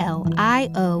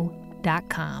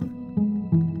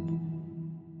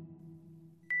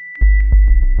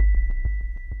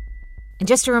 And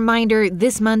just a reminder,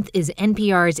 this month is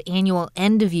NPR's annual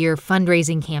end-of-year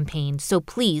fundraising campaign, so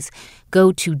please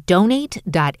go to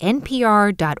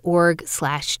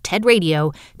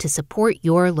donate.npr.org/TEDRadio to support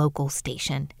your local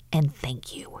station. And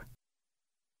thank you.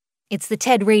 It's the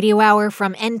TED Radio Hour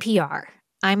from NPR.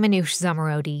 I'm Manoush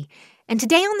Zomorodi. And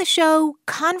today on the show,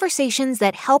 conversations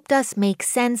that helped us make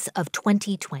sense of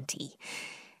 2020.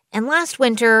 And last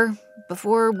winter,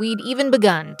 before we'd even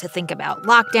begun to think about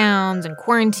lockdowns and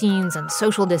quarantines and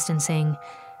social distancing,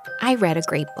 I read a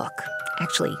great book.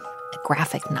 Actually, a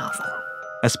graphic novel.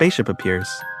 A spaceship appears,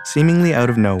 seemingly out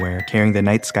of nowhere, carrying the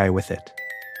night sky with it.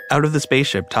 Out of the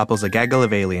spaceship topples a gaggle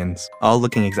of aliens, all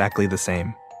looking exactly the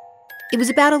same. It was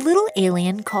about a little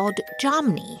alien called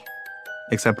Jomny.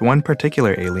 Except one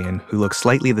particular alien who looks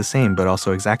slightly the same but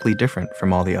also exactly different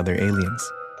from all the other aliens.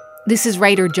 This is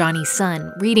writer Johnny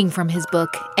Sun reading from his book,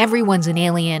 Everyone's an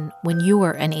Alien When You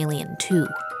Are an Alien Too.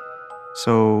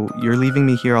 So, you're leaving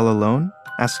me here all alone?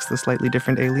 Asks the slightly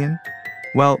different alien.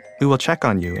 Well, we will check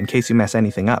on you in case you mess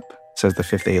anything up, says the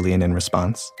fifth alien in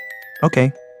response.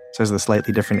 Okay, says the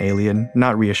slightly different alien,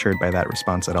 not reassured by that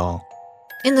response at all.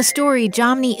 In the story,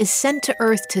 Jomny is sent to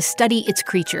Earth to study its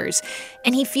creatures,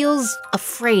 and he feels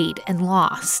afraid and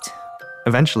lost.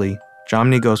 Eventually,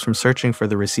 Jomny goes from searching for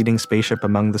the receding spaceship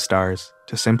among the stars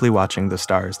to simply watching the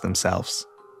stars themselves.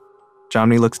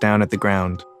 Jomny looks down at the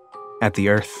ground, at the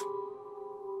Earth.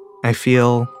 I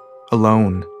feel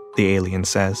alone, the alien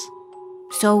says.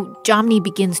 So Jomny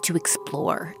begins to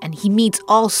explore, and he meets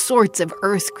all sorts of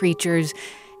Earth creatures,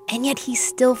 and yet he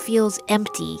still feels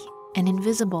empty and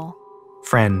invisible.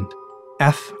 Friend.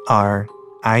 F-R-I-E-N-D.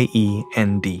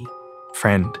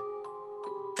 Friend.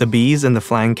 The bees and the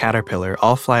flying caterpillar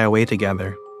all fly away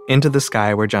together, into the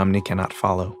sky where Jomny cannot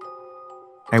follow.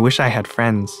 I wish I had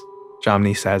friends,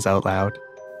 Jomny says out loud.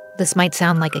 This might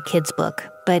sound like a kid's book,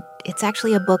 but it's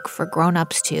actually a book for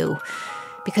grown-ups too.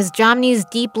 Because Jomny's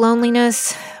deep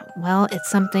loneliness, well, it's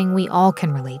something we all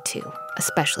can relate to,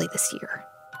 especially this year.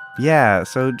 Yeah,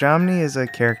 so Jomny is a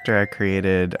character I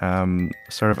created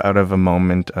sort of out of a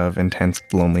moment of intense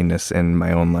loneliness in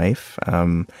my own life.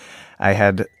 I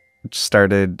had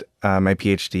started my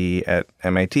PhD at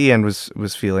MIT and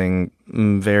was feeling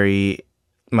very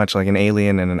much like an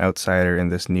alien and an outsider in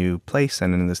this new place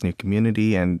and in this new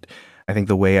community. And I think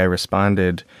the way I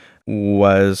responded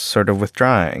was sort of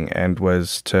withdrawing and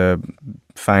was to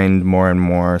find more and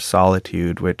more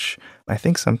solitude, which I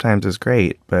think sometimes is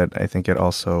great, but I think it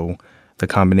also, the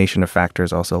combination of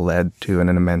factors also led to an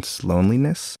immense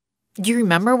loneliness. Do you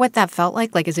remember what that felt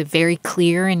like? Like, is it very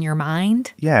clear in your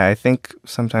mind? Yeah, I think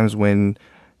sometimes when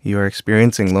you're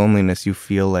experiencing loneliness, you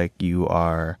feel like you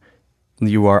are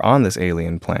on this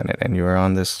alien planet and you are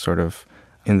on this sort of,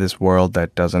 in this world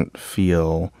that doesn't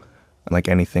feel like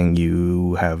anything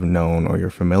you have known or you're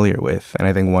familiar with. And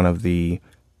I think one of the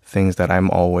things that I'm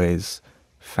always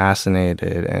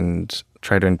fascinated and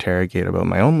try to interrogate about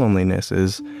my own loneliness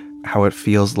is how it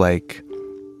feels like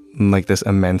this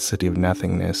immensity of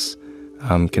nothingness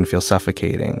can feel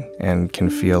suffocating and can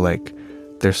feel like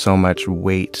there's so much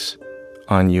weight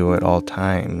on you at all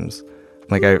times.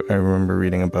 Like I remember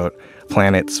reading about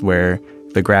planets where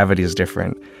the gravity is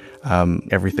different.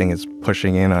 Everything is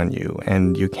pushing in on you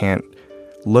and you can't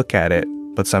look at it,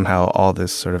 but somehow all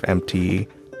this sort of empty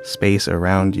space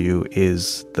around you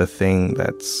is the thing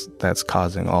that's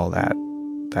causing all that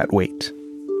weight.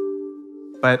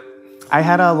 But I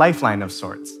had a lifeline of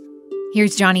sorts.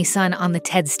 Here's Johnny Sun on the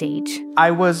TED stage.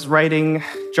 I was writing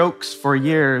jokes for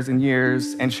years and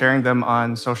years and sharing them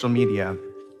on social media.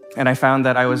 And I found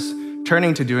that I was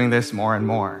turning to doing this more and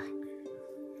more.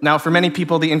 Now, for many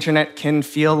people, the internet can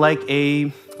feel like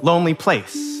a lonely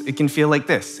place. It can feel like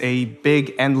this, a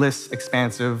big, endless,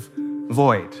 expansive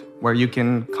void where you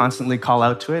can constantly call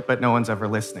out to it, but no one's ever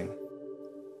listening.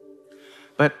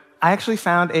 But I actually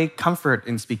found a comfort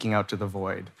in speaking out to the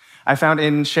void. I found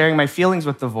in sharing my feelings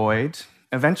with the void,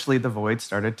 eventually the void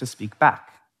started to speak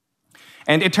back.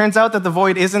 And it turns out that the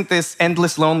void isn't this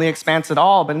endless, lonely expanse at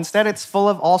all, but instead it's full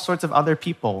of all sorts of other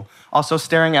people, also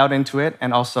staring out into it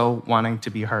and also wanting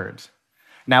to be heard.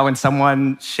 Now, when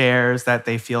someone shares that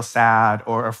they feel sad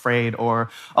or afraid or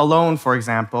alone, for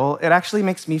example, it actually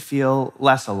makes me feel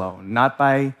less alone, not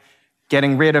by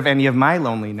getting rid of any of my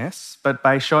loneliness, but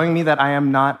by showing me that I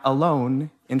am not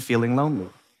alone in feeling lonely.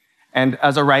 And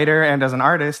as a writer and as an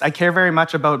artist, I care very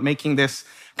much about making this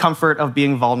comfort of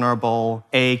being vulnerable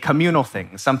a communal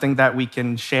thing, something that we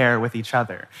can share with each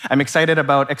other. I'm excited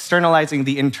about externalizing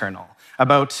the internal,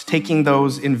 about taking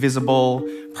those invisible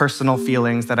personal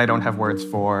feelings that I don't have words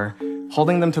for,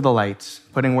 holding them to the light,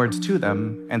 putting words to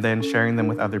them, and then sharing them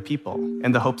with other people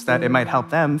in the hopes that it might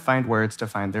help them find words to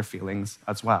find their feelings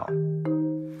as well.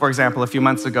 For example, a few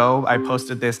months ago, I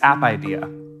posted this app idea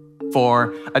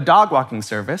for a dog walking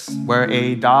service where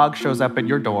a dog shows up at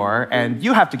your door and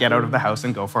you have to get out of the house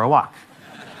and go for a walk.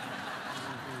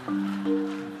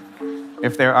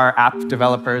 If there are app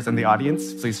developers in the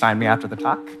audience, please find me after the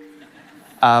talk.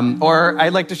 Or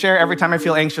I'd like to share every time I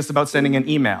feel anxious about sending an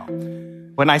email.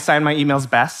 When I sign my emails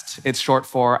BEST, it's short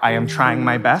for I am trying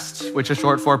my best, which is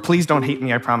short for please don't hate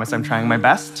me, I promise I'm trying my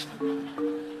best.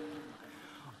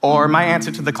 Or my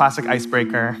answer to the classic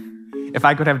icebreaker, if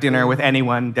I could have dinner with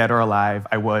anyone, dead or alive,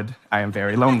 I would. I am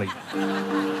very lonely.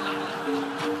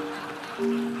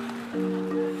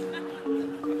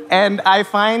 And I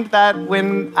find that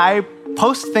when I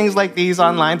post things like these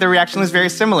online, the reaction is very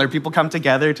similar. People come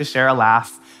together to share a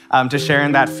laugh, to share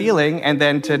in that feeling, and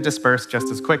then to disperse just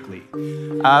as quickly.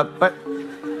 But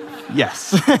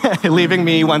yes, leaving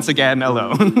me once again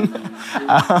alone.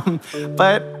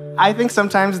 But I think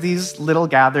sometimes these little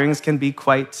gatherings can be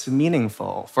quite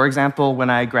meaningful. For example, when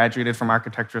I graduated from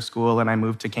architecture school and I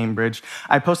moved to Cambridge,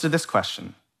 I posted this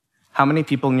question: how many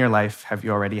people in your life have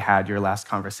you already had your last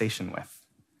conversation with?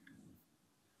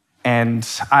 And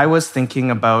I was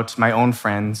thinking about my own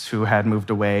friends who had moved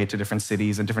away to different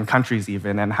cities and different countries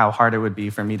even, and how hard it would be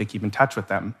for me to keep in touch with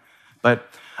them. But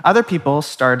other people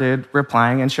started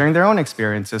replying and sharing their own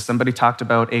experiences. Somebody talked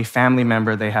about a family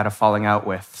member they had a falling out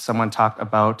with. Someone talked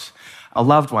about a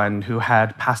loved one who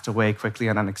had passed away quickly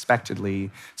and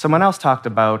unexpectedly. Someone else talked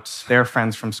about their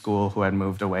friends from school who had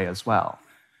moved away as well.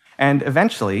 And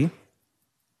eventually,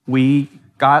 we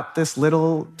got this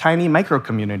little tiny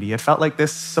micro-community. It felt like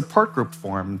this support group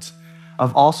formed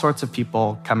of all sorts of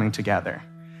people coming together.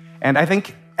 And I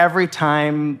think every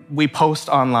time we post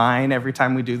online, every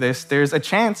time we do this, there's a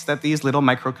chance that these little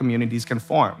micro-communities can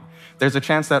form. There's a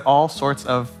chance that all sorts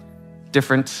of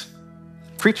different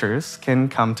creatures can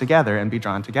come together and be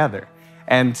drawn together.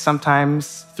 And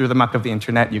sometimes, through the muck of the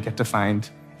internet, you get to find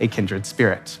a kindred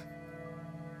spirit.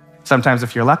 Sometimes,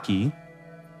 if you're lucky,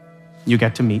 you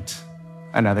get to meet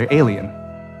another alien.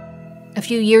 A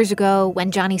few years ago,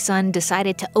 when Johnny Sun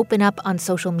decided to open up on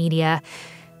social media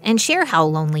and share how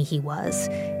lonely he was,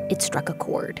 it struck a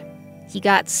chord. He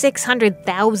got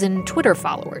 600,000 Twitter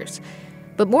followers.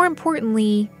 But more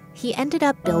importantly, he ended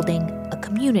up building a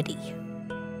community.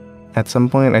 At some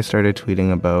point, I started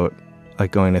tweeting about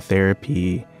going to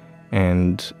therapy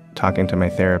and talking to my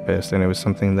therapist, and it was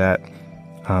something that,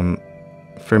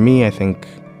 for me, I think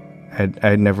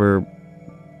I'd never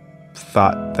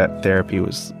thought that therapy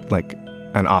was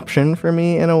an option for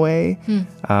me in a way.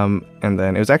 And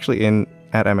then it was actually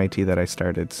at MIT that I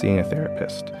started seeing a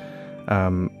therapist.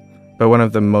 But one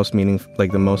of the most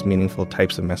meaningful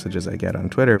types of messages I get on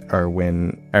Twitter are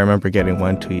when I remember getting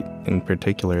one tweet in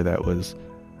particular that was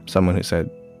someone who said,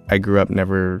 I grew up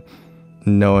never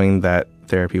knowing that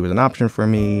therapy was an option for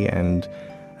me, and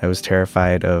I was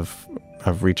terrified of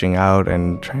reaching out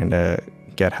and trying to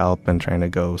get help and trying to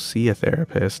go see a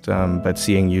therapist. But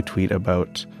seeing you tweet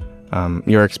about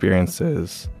your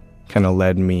experiences kind of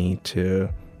led me to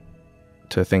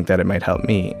think that it might help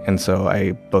me. And so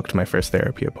I booked my first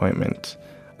therapy appointment.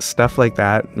 Stuff like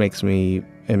that makes me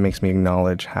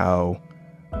acknowledge how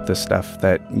the stuff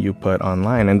that you put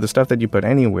online and the stuff that you put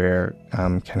anywhere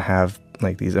can have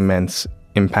these immense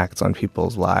impacts on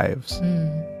people's lives.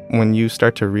 When you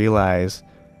start to realize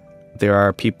there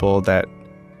are people that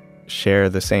share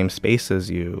the same space as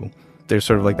you, there's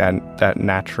sort of like that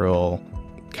natural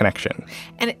connection.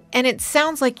 And it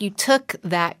sounds like you took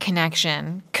that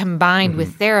connection combined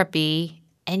with therapy,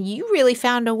 and you really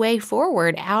found a way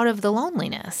forward out of the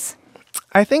loneliness.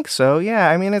 I think so. Yeah.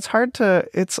 I mean, I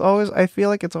feel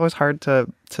like it's always hard to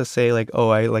say like,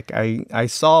 oh, I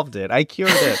solved it. I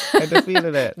cured it. I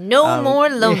defeated it. No more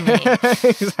lonely. Yeah,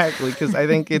 exactly. Because I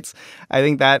think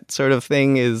that sort of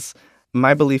thing is,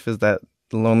 my belief is that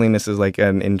loneliness is like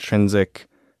an intrinsic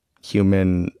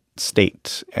human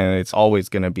state, and it's always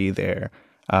going to be there.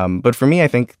 But for me, I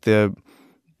think the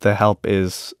help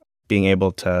is being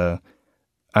able to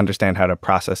understand how to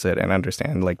process it and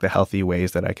understand like the healthy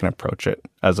ways that I can approach it,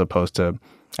 as opposed to,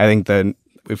 I think that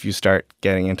if you start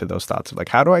getting into those thoughts of like,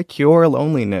 how do I cure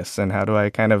loneliness and how do I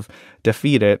kind of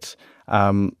defeat it,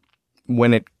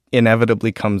 when it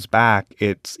inevitably comes back,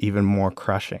 it's even more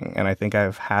crushing. And I think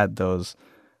I've had those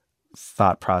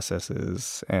thought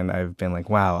processes and I've been like,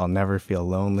 wow, I'll never feel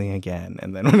lonely again.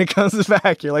 And then when it comes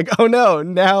back, you're like, oh no,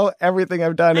 now everything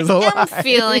I've done is a lie. I'm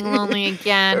feeling lonely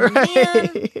again. Right. Man,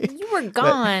 you were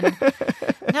gone.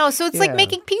 No, so it's like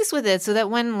making peace with it so that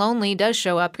when lonely does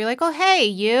show up, you're like, oh, hey,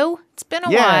 it's been a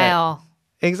while.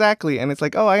 Exactly. And it's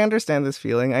like, oh, I understand this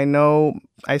feeling. I know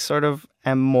I sort of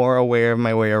am more aware of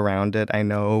my way around it. I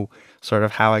know sort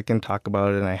of how I can talk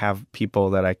about it, and I have people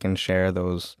that I can share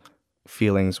those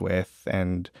feelings with.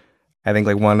 And I think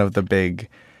like one of the big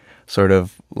sort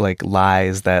of like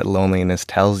lies that loneliness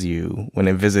tells you when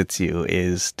it visits you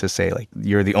is to say like,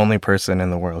 you're the only person in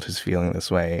the world who's feeling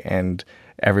this way, and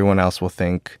everyone else will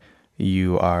think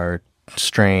you are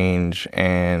strange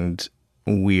and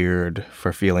weird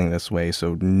for feeling this way,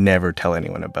 so never tell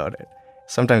anyone about it.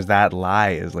 Sometimes that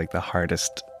lie is like the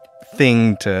hardest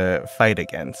thing to fight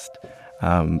against,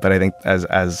 but I think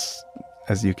as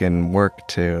you can work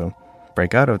to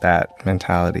break out of that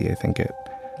mentality, I think it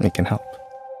can help.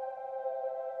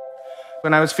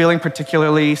 When I was feeling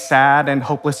particularly sad and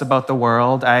hopeless about the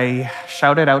world, I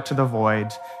shouted out to the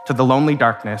void, to the lonely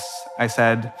darkness. I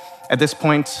said, at this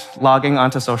point, logging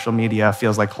onto social media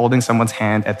feels like holding someone's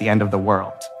hand at the end of the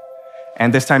world.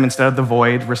 And this time, instead of the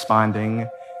void responding,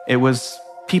 it was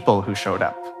people who showed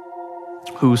up,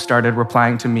 who started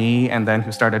replying to me and then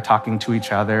who started talking to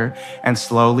each other. And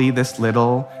slowly, this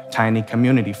little tiny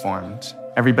community formed.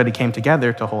 Everybody came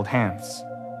together to hold hands.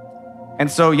 And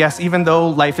so, yes, even though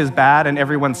life is bad and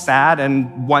everyone's sad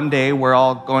and one day we're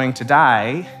all going to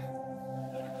die,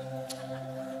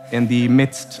 in the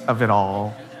midst of it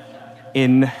all,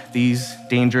 in these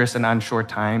dangerous and unsure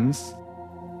times,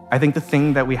 I think the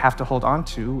thing that we have to hold on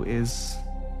to is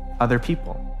other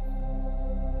people.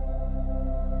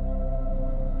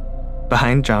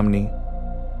 Behind Jomny,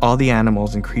 all the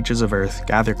animals and creatures of Earth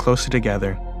gather closer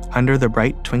together under the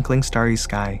bright, twinkling starry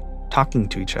sky, talking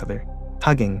to each other,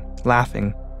 hugging,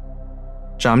 laughing.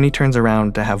 Jomny turns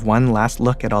around to have one last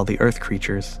look at all the Earth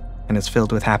creatures and is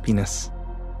filled with happiness.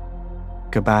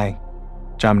 Goodbye,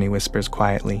 Jomny whispers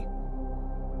quietly.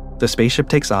 The spaceship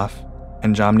takes off,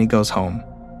 and Jomny goes home,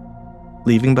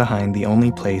 leaving behind the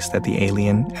only place that the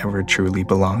alien ever truly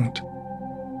belonged.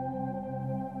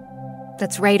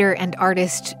 That's writer and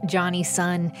artist Johnny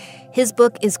Sun. His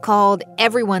book is called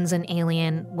Everyone's an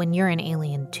Alien When You're an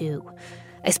Alien Too.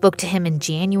 I spoke to him in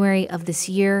January of this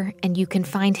year, and you can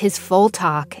find his full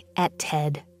talk at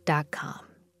TED.com.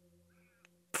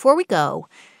 Before we go,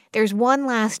 there's one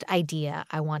last idea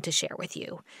I want to share with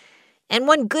you, and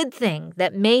one good thing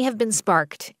that may have been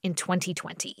sparked in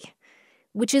 2020,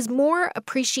 which is more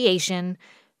appreciation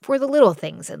for the little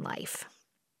things in life.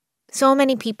 So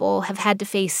many people have had to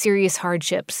face serious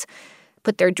hardships,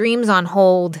 put their dreams on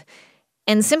hold,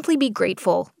 and simply be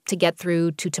grateful to get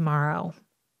through to tomorrow.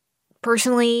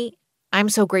 Personally, I'm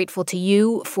so grateful to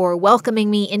you for welcoming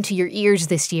me into your ears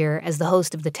this year as the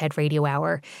host of the TED Radio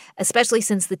Hour, especially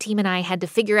since the team and I had to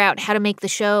figure out how to make the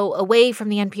show away from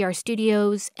the NPR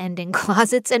studios and in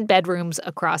closets and bedrooms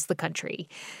across the country.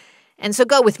 And so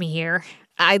go with me here.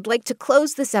 I'd like to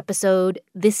close this episode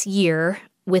this year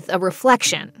with a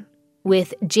reflection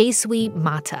with Jesui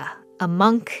Mata, a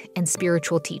monk and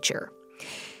spiritual teacher.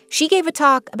 She gave a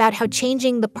talk about how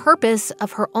changing the purpose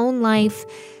of her own life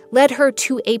led her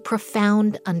to a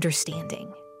profound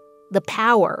understanding, the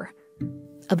power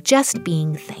of just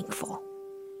being thankful.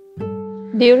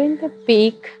 During the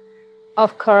peak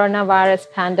of coronavirus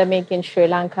pandemic in Sri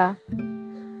Lanka,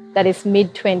 that is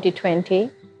mid-2020,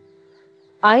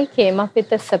 I came up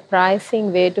with a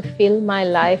surprising way to fill my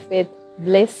life with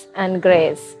bliss and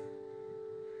grace.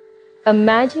 A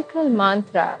magical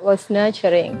mantra was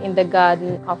nurturing in the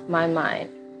garden of my mind.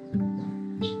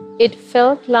 It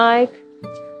felt like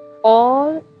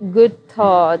all good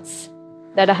thoughts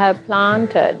that I have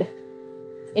planted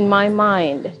in my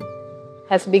mind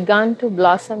has begun to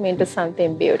blossom into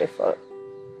something beautiful.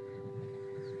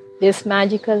 This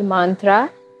magical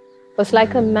mantra was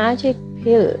like a magic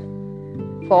pill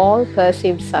for all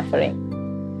perceived suffering,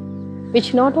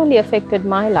 which not only affected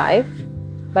my life,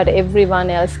 but everyone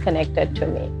else connected to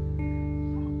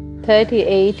me.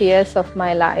 38 years of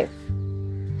my life,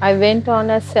 I went on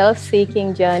a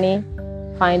self-seeking journey,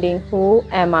 finding who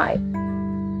am I.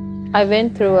 I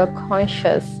went through a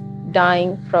conscious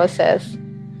dying process,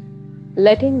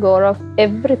 letting go of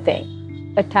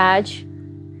everything attached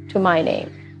to my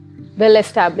name.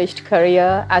 Well-established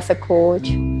career as a coach,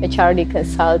 HRD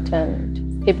consultant,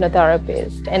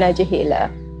 hypnotherapist, energy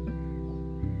healer,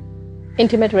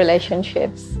 intimate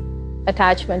relationships,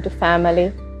 attachment to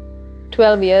family,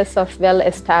 12 years of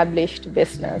well-established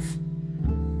business.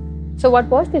 So what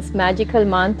was this magical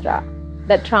mantra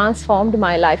that transformed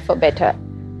my life for better?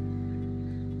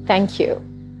 Thank you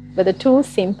were the two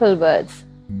simple words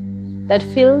that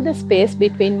filled the space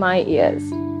between my ears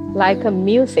like a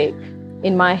music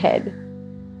in my head.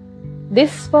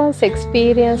 This was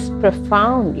experienced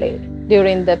profoundly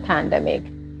during the pandemic,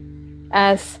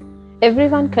 as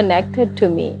everyone connected to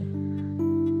me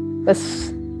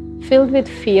was filled with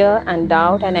fear and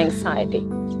doubt and anxiety,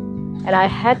 and I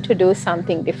had to do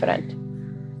something different.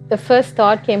 The first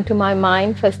thought came to my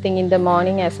mind first thing in the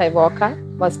morning as I woke up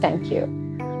was thank you.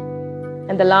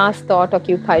 And the last thought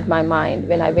occupied my mind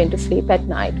when I went to sleep at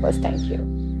night was thank you.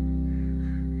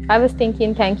 I was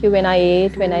thinking thank you when I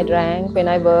ate, when I drank, when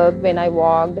I worked, when I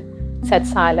walked, sat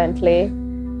silently,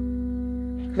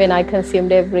 when I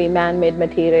consumed every man-made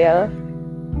material.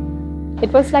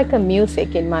 It was like a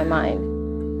music in my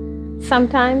mind.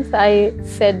 Sometimes I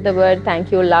said the word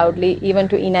thank you loudly even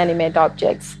to inanimate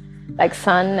objects like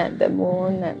sun and the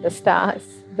moon and the stars,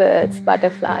 birds,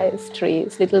 butterflies,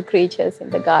 trees, little creatures in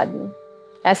the garden,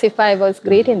 as if I was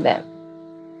greeting them.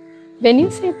 When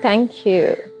you say thank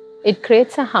you, it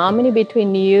creates a harmony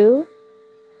between you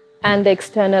and the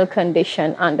external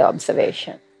condition under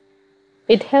observation.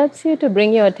 It helps you to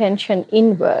bring your attention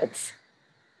inwards.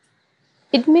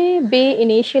 It may be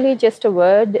initially just a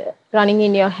word running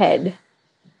in your head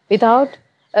without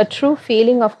a true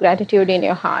feeling of gratitude in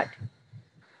your heart.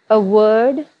 A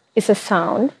word is a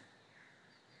sound,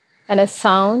 and a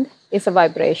sound is a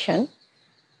vibration,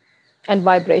 and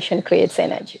vibration creates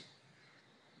energy.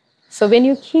 So when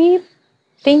you keep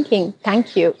thinking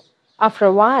thank you, after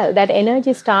a while that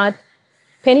energy starts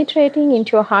penetrating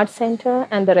into your heart center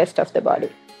and the rest of the body.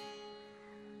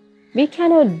 We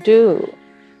cannot do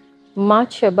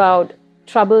much about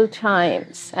troubled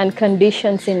times and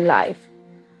conditions in life,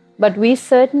 but we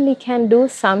certainly can do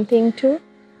something to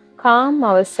calm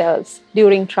ourselves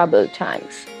during troubled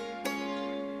times.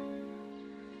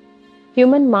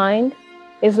 Human mind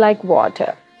is like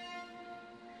water.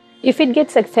 If it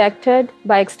gets affected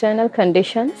by external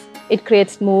conditions, it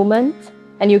creates movements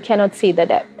and you cannot see the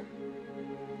depth.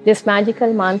 This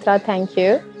magical mantra, thank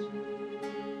you,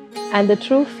 and the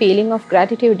true feeling of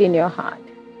gratitude in your heart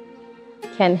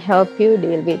can help you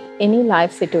deal with any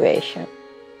life situation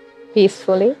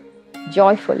peacefully,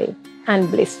 joyfully,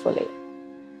 and blissfully.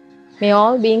 May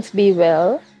all beings be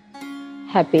well,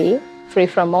 happy, free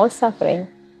from all suffering,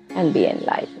 and be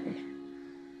enlightened.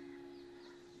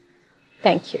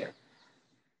 Thank you.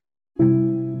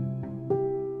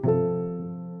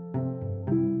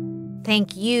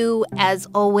 Thank you, as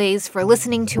always, for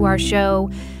listening to our show.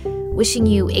 Wishing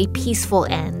you a peaceful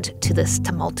end to this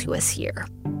tumultuous year.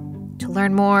 To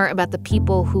learn more about the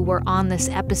people who were on this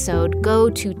episode, go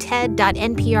to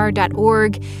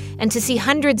ted.npr.org. And to see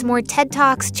hundreds more TED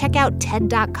Talks, check out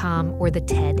TED.com or the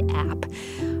TED app.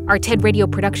 Our TED Radio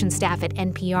production staff at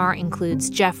NPR includes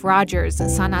Jeff Rogers,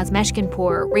 Sanaz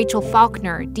Meshkinpour, Rachel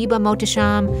Faulkner, Diba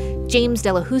Mohtasham, James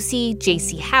Delahousie,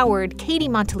 J.C. Howard, Katie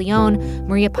Monteleone,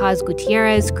 Maria Paz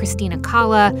Gutierrez, Christina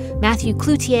Kala, Matthew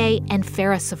Cloutier, and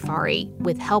Farah Safari,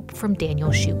 with help from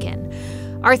Daniel Shukin.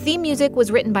 Our theme music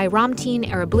was written by Ramteen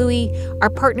Arablouei. Our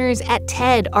partners at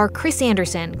TED are Chris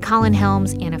Anderson, Colin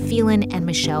Helms, Anna Phelan, and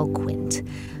Michelle Quint.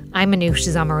 I'm Manoush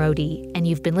Zomorodi, and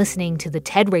you've been listening to the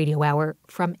TED Radio Hour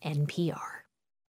from NPR.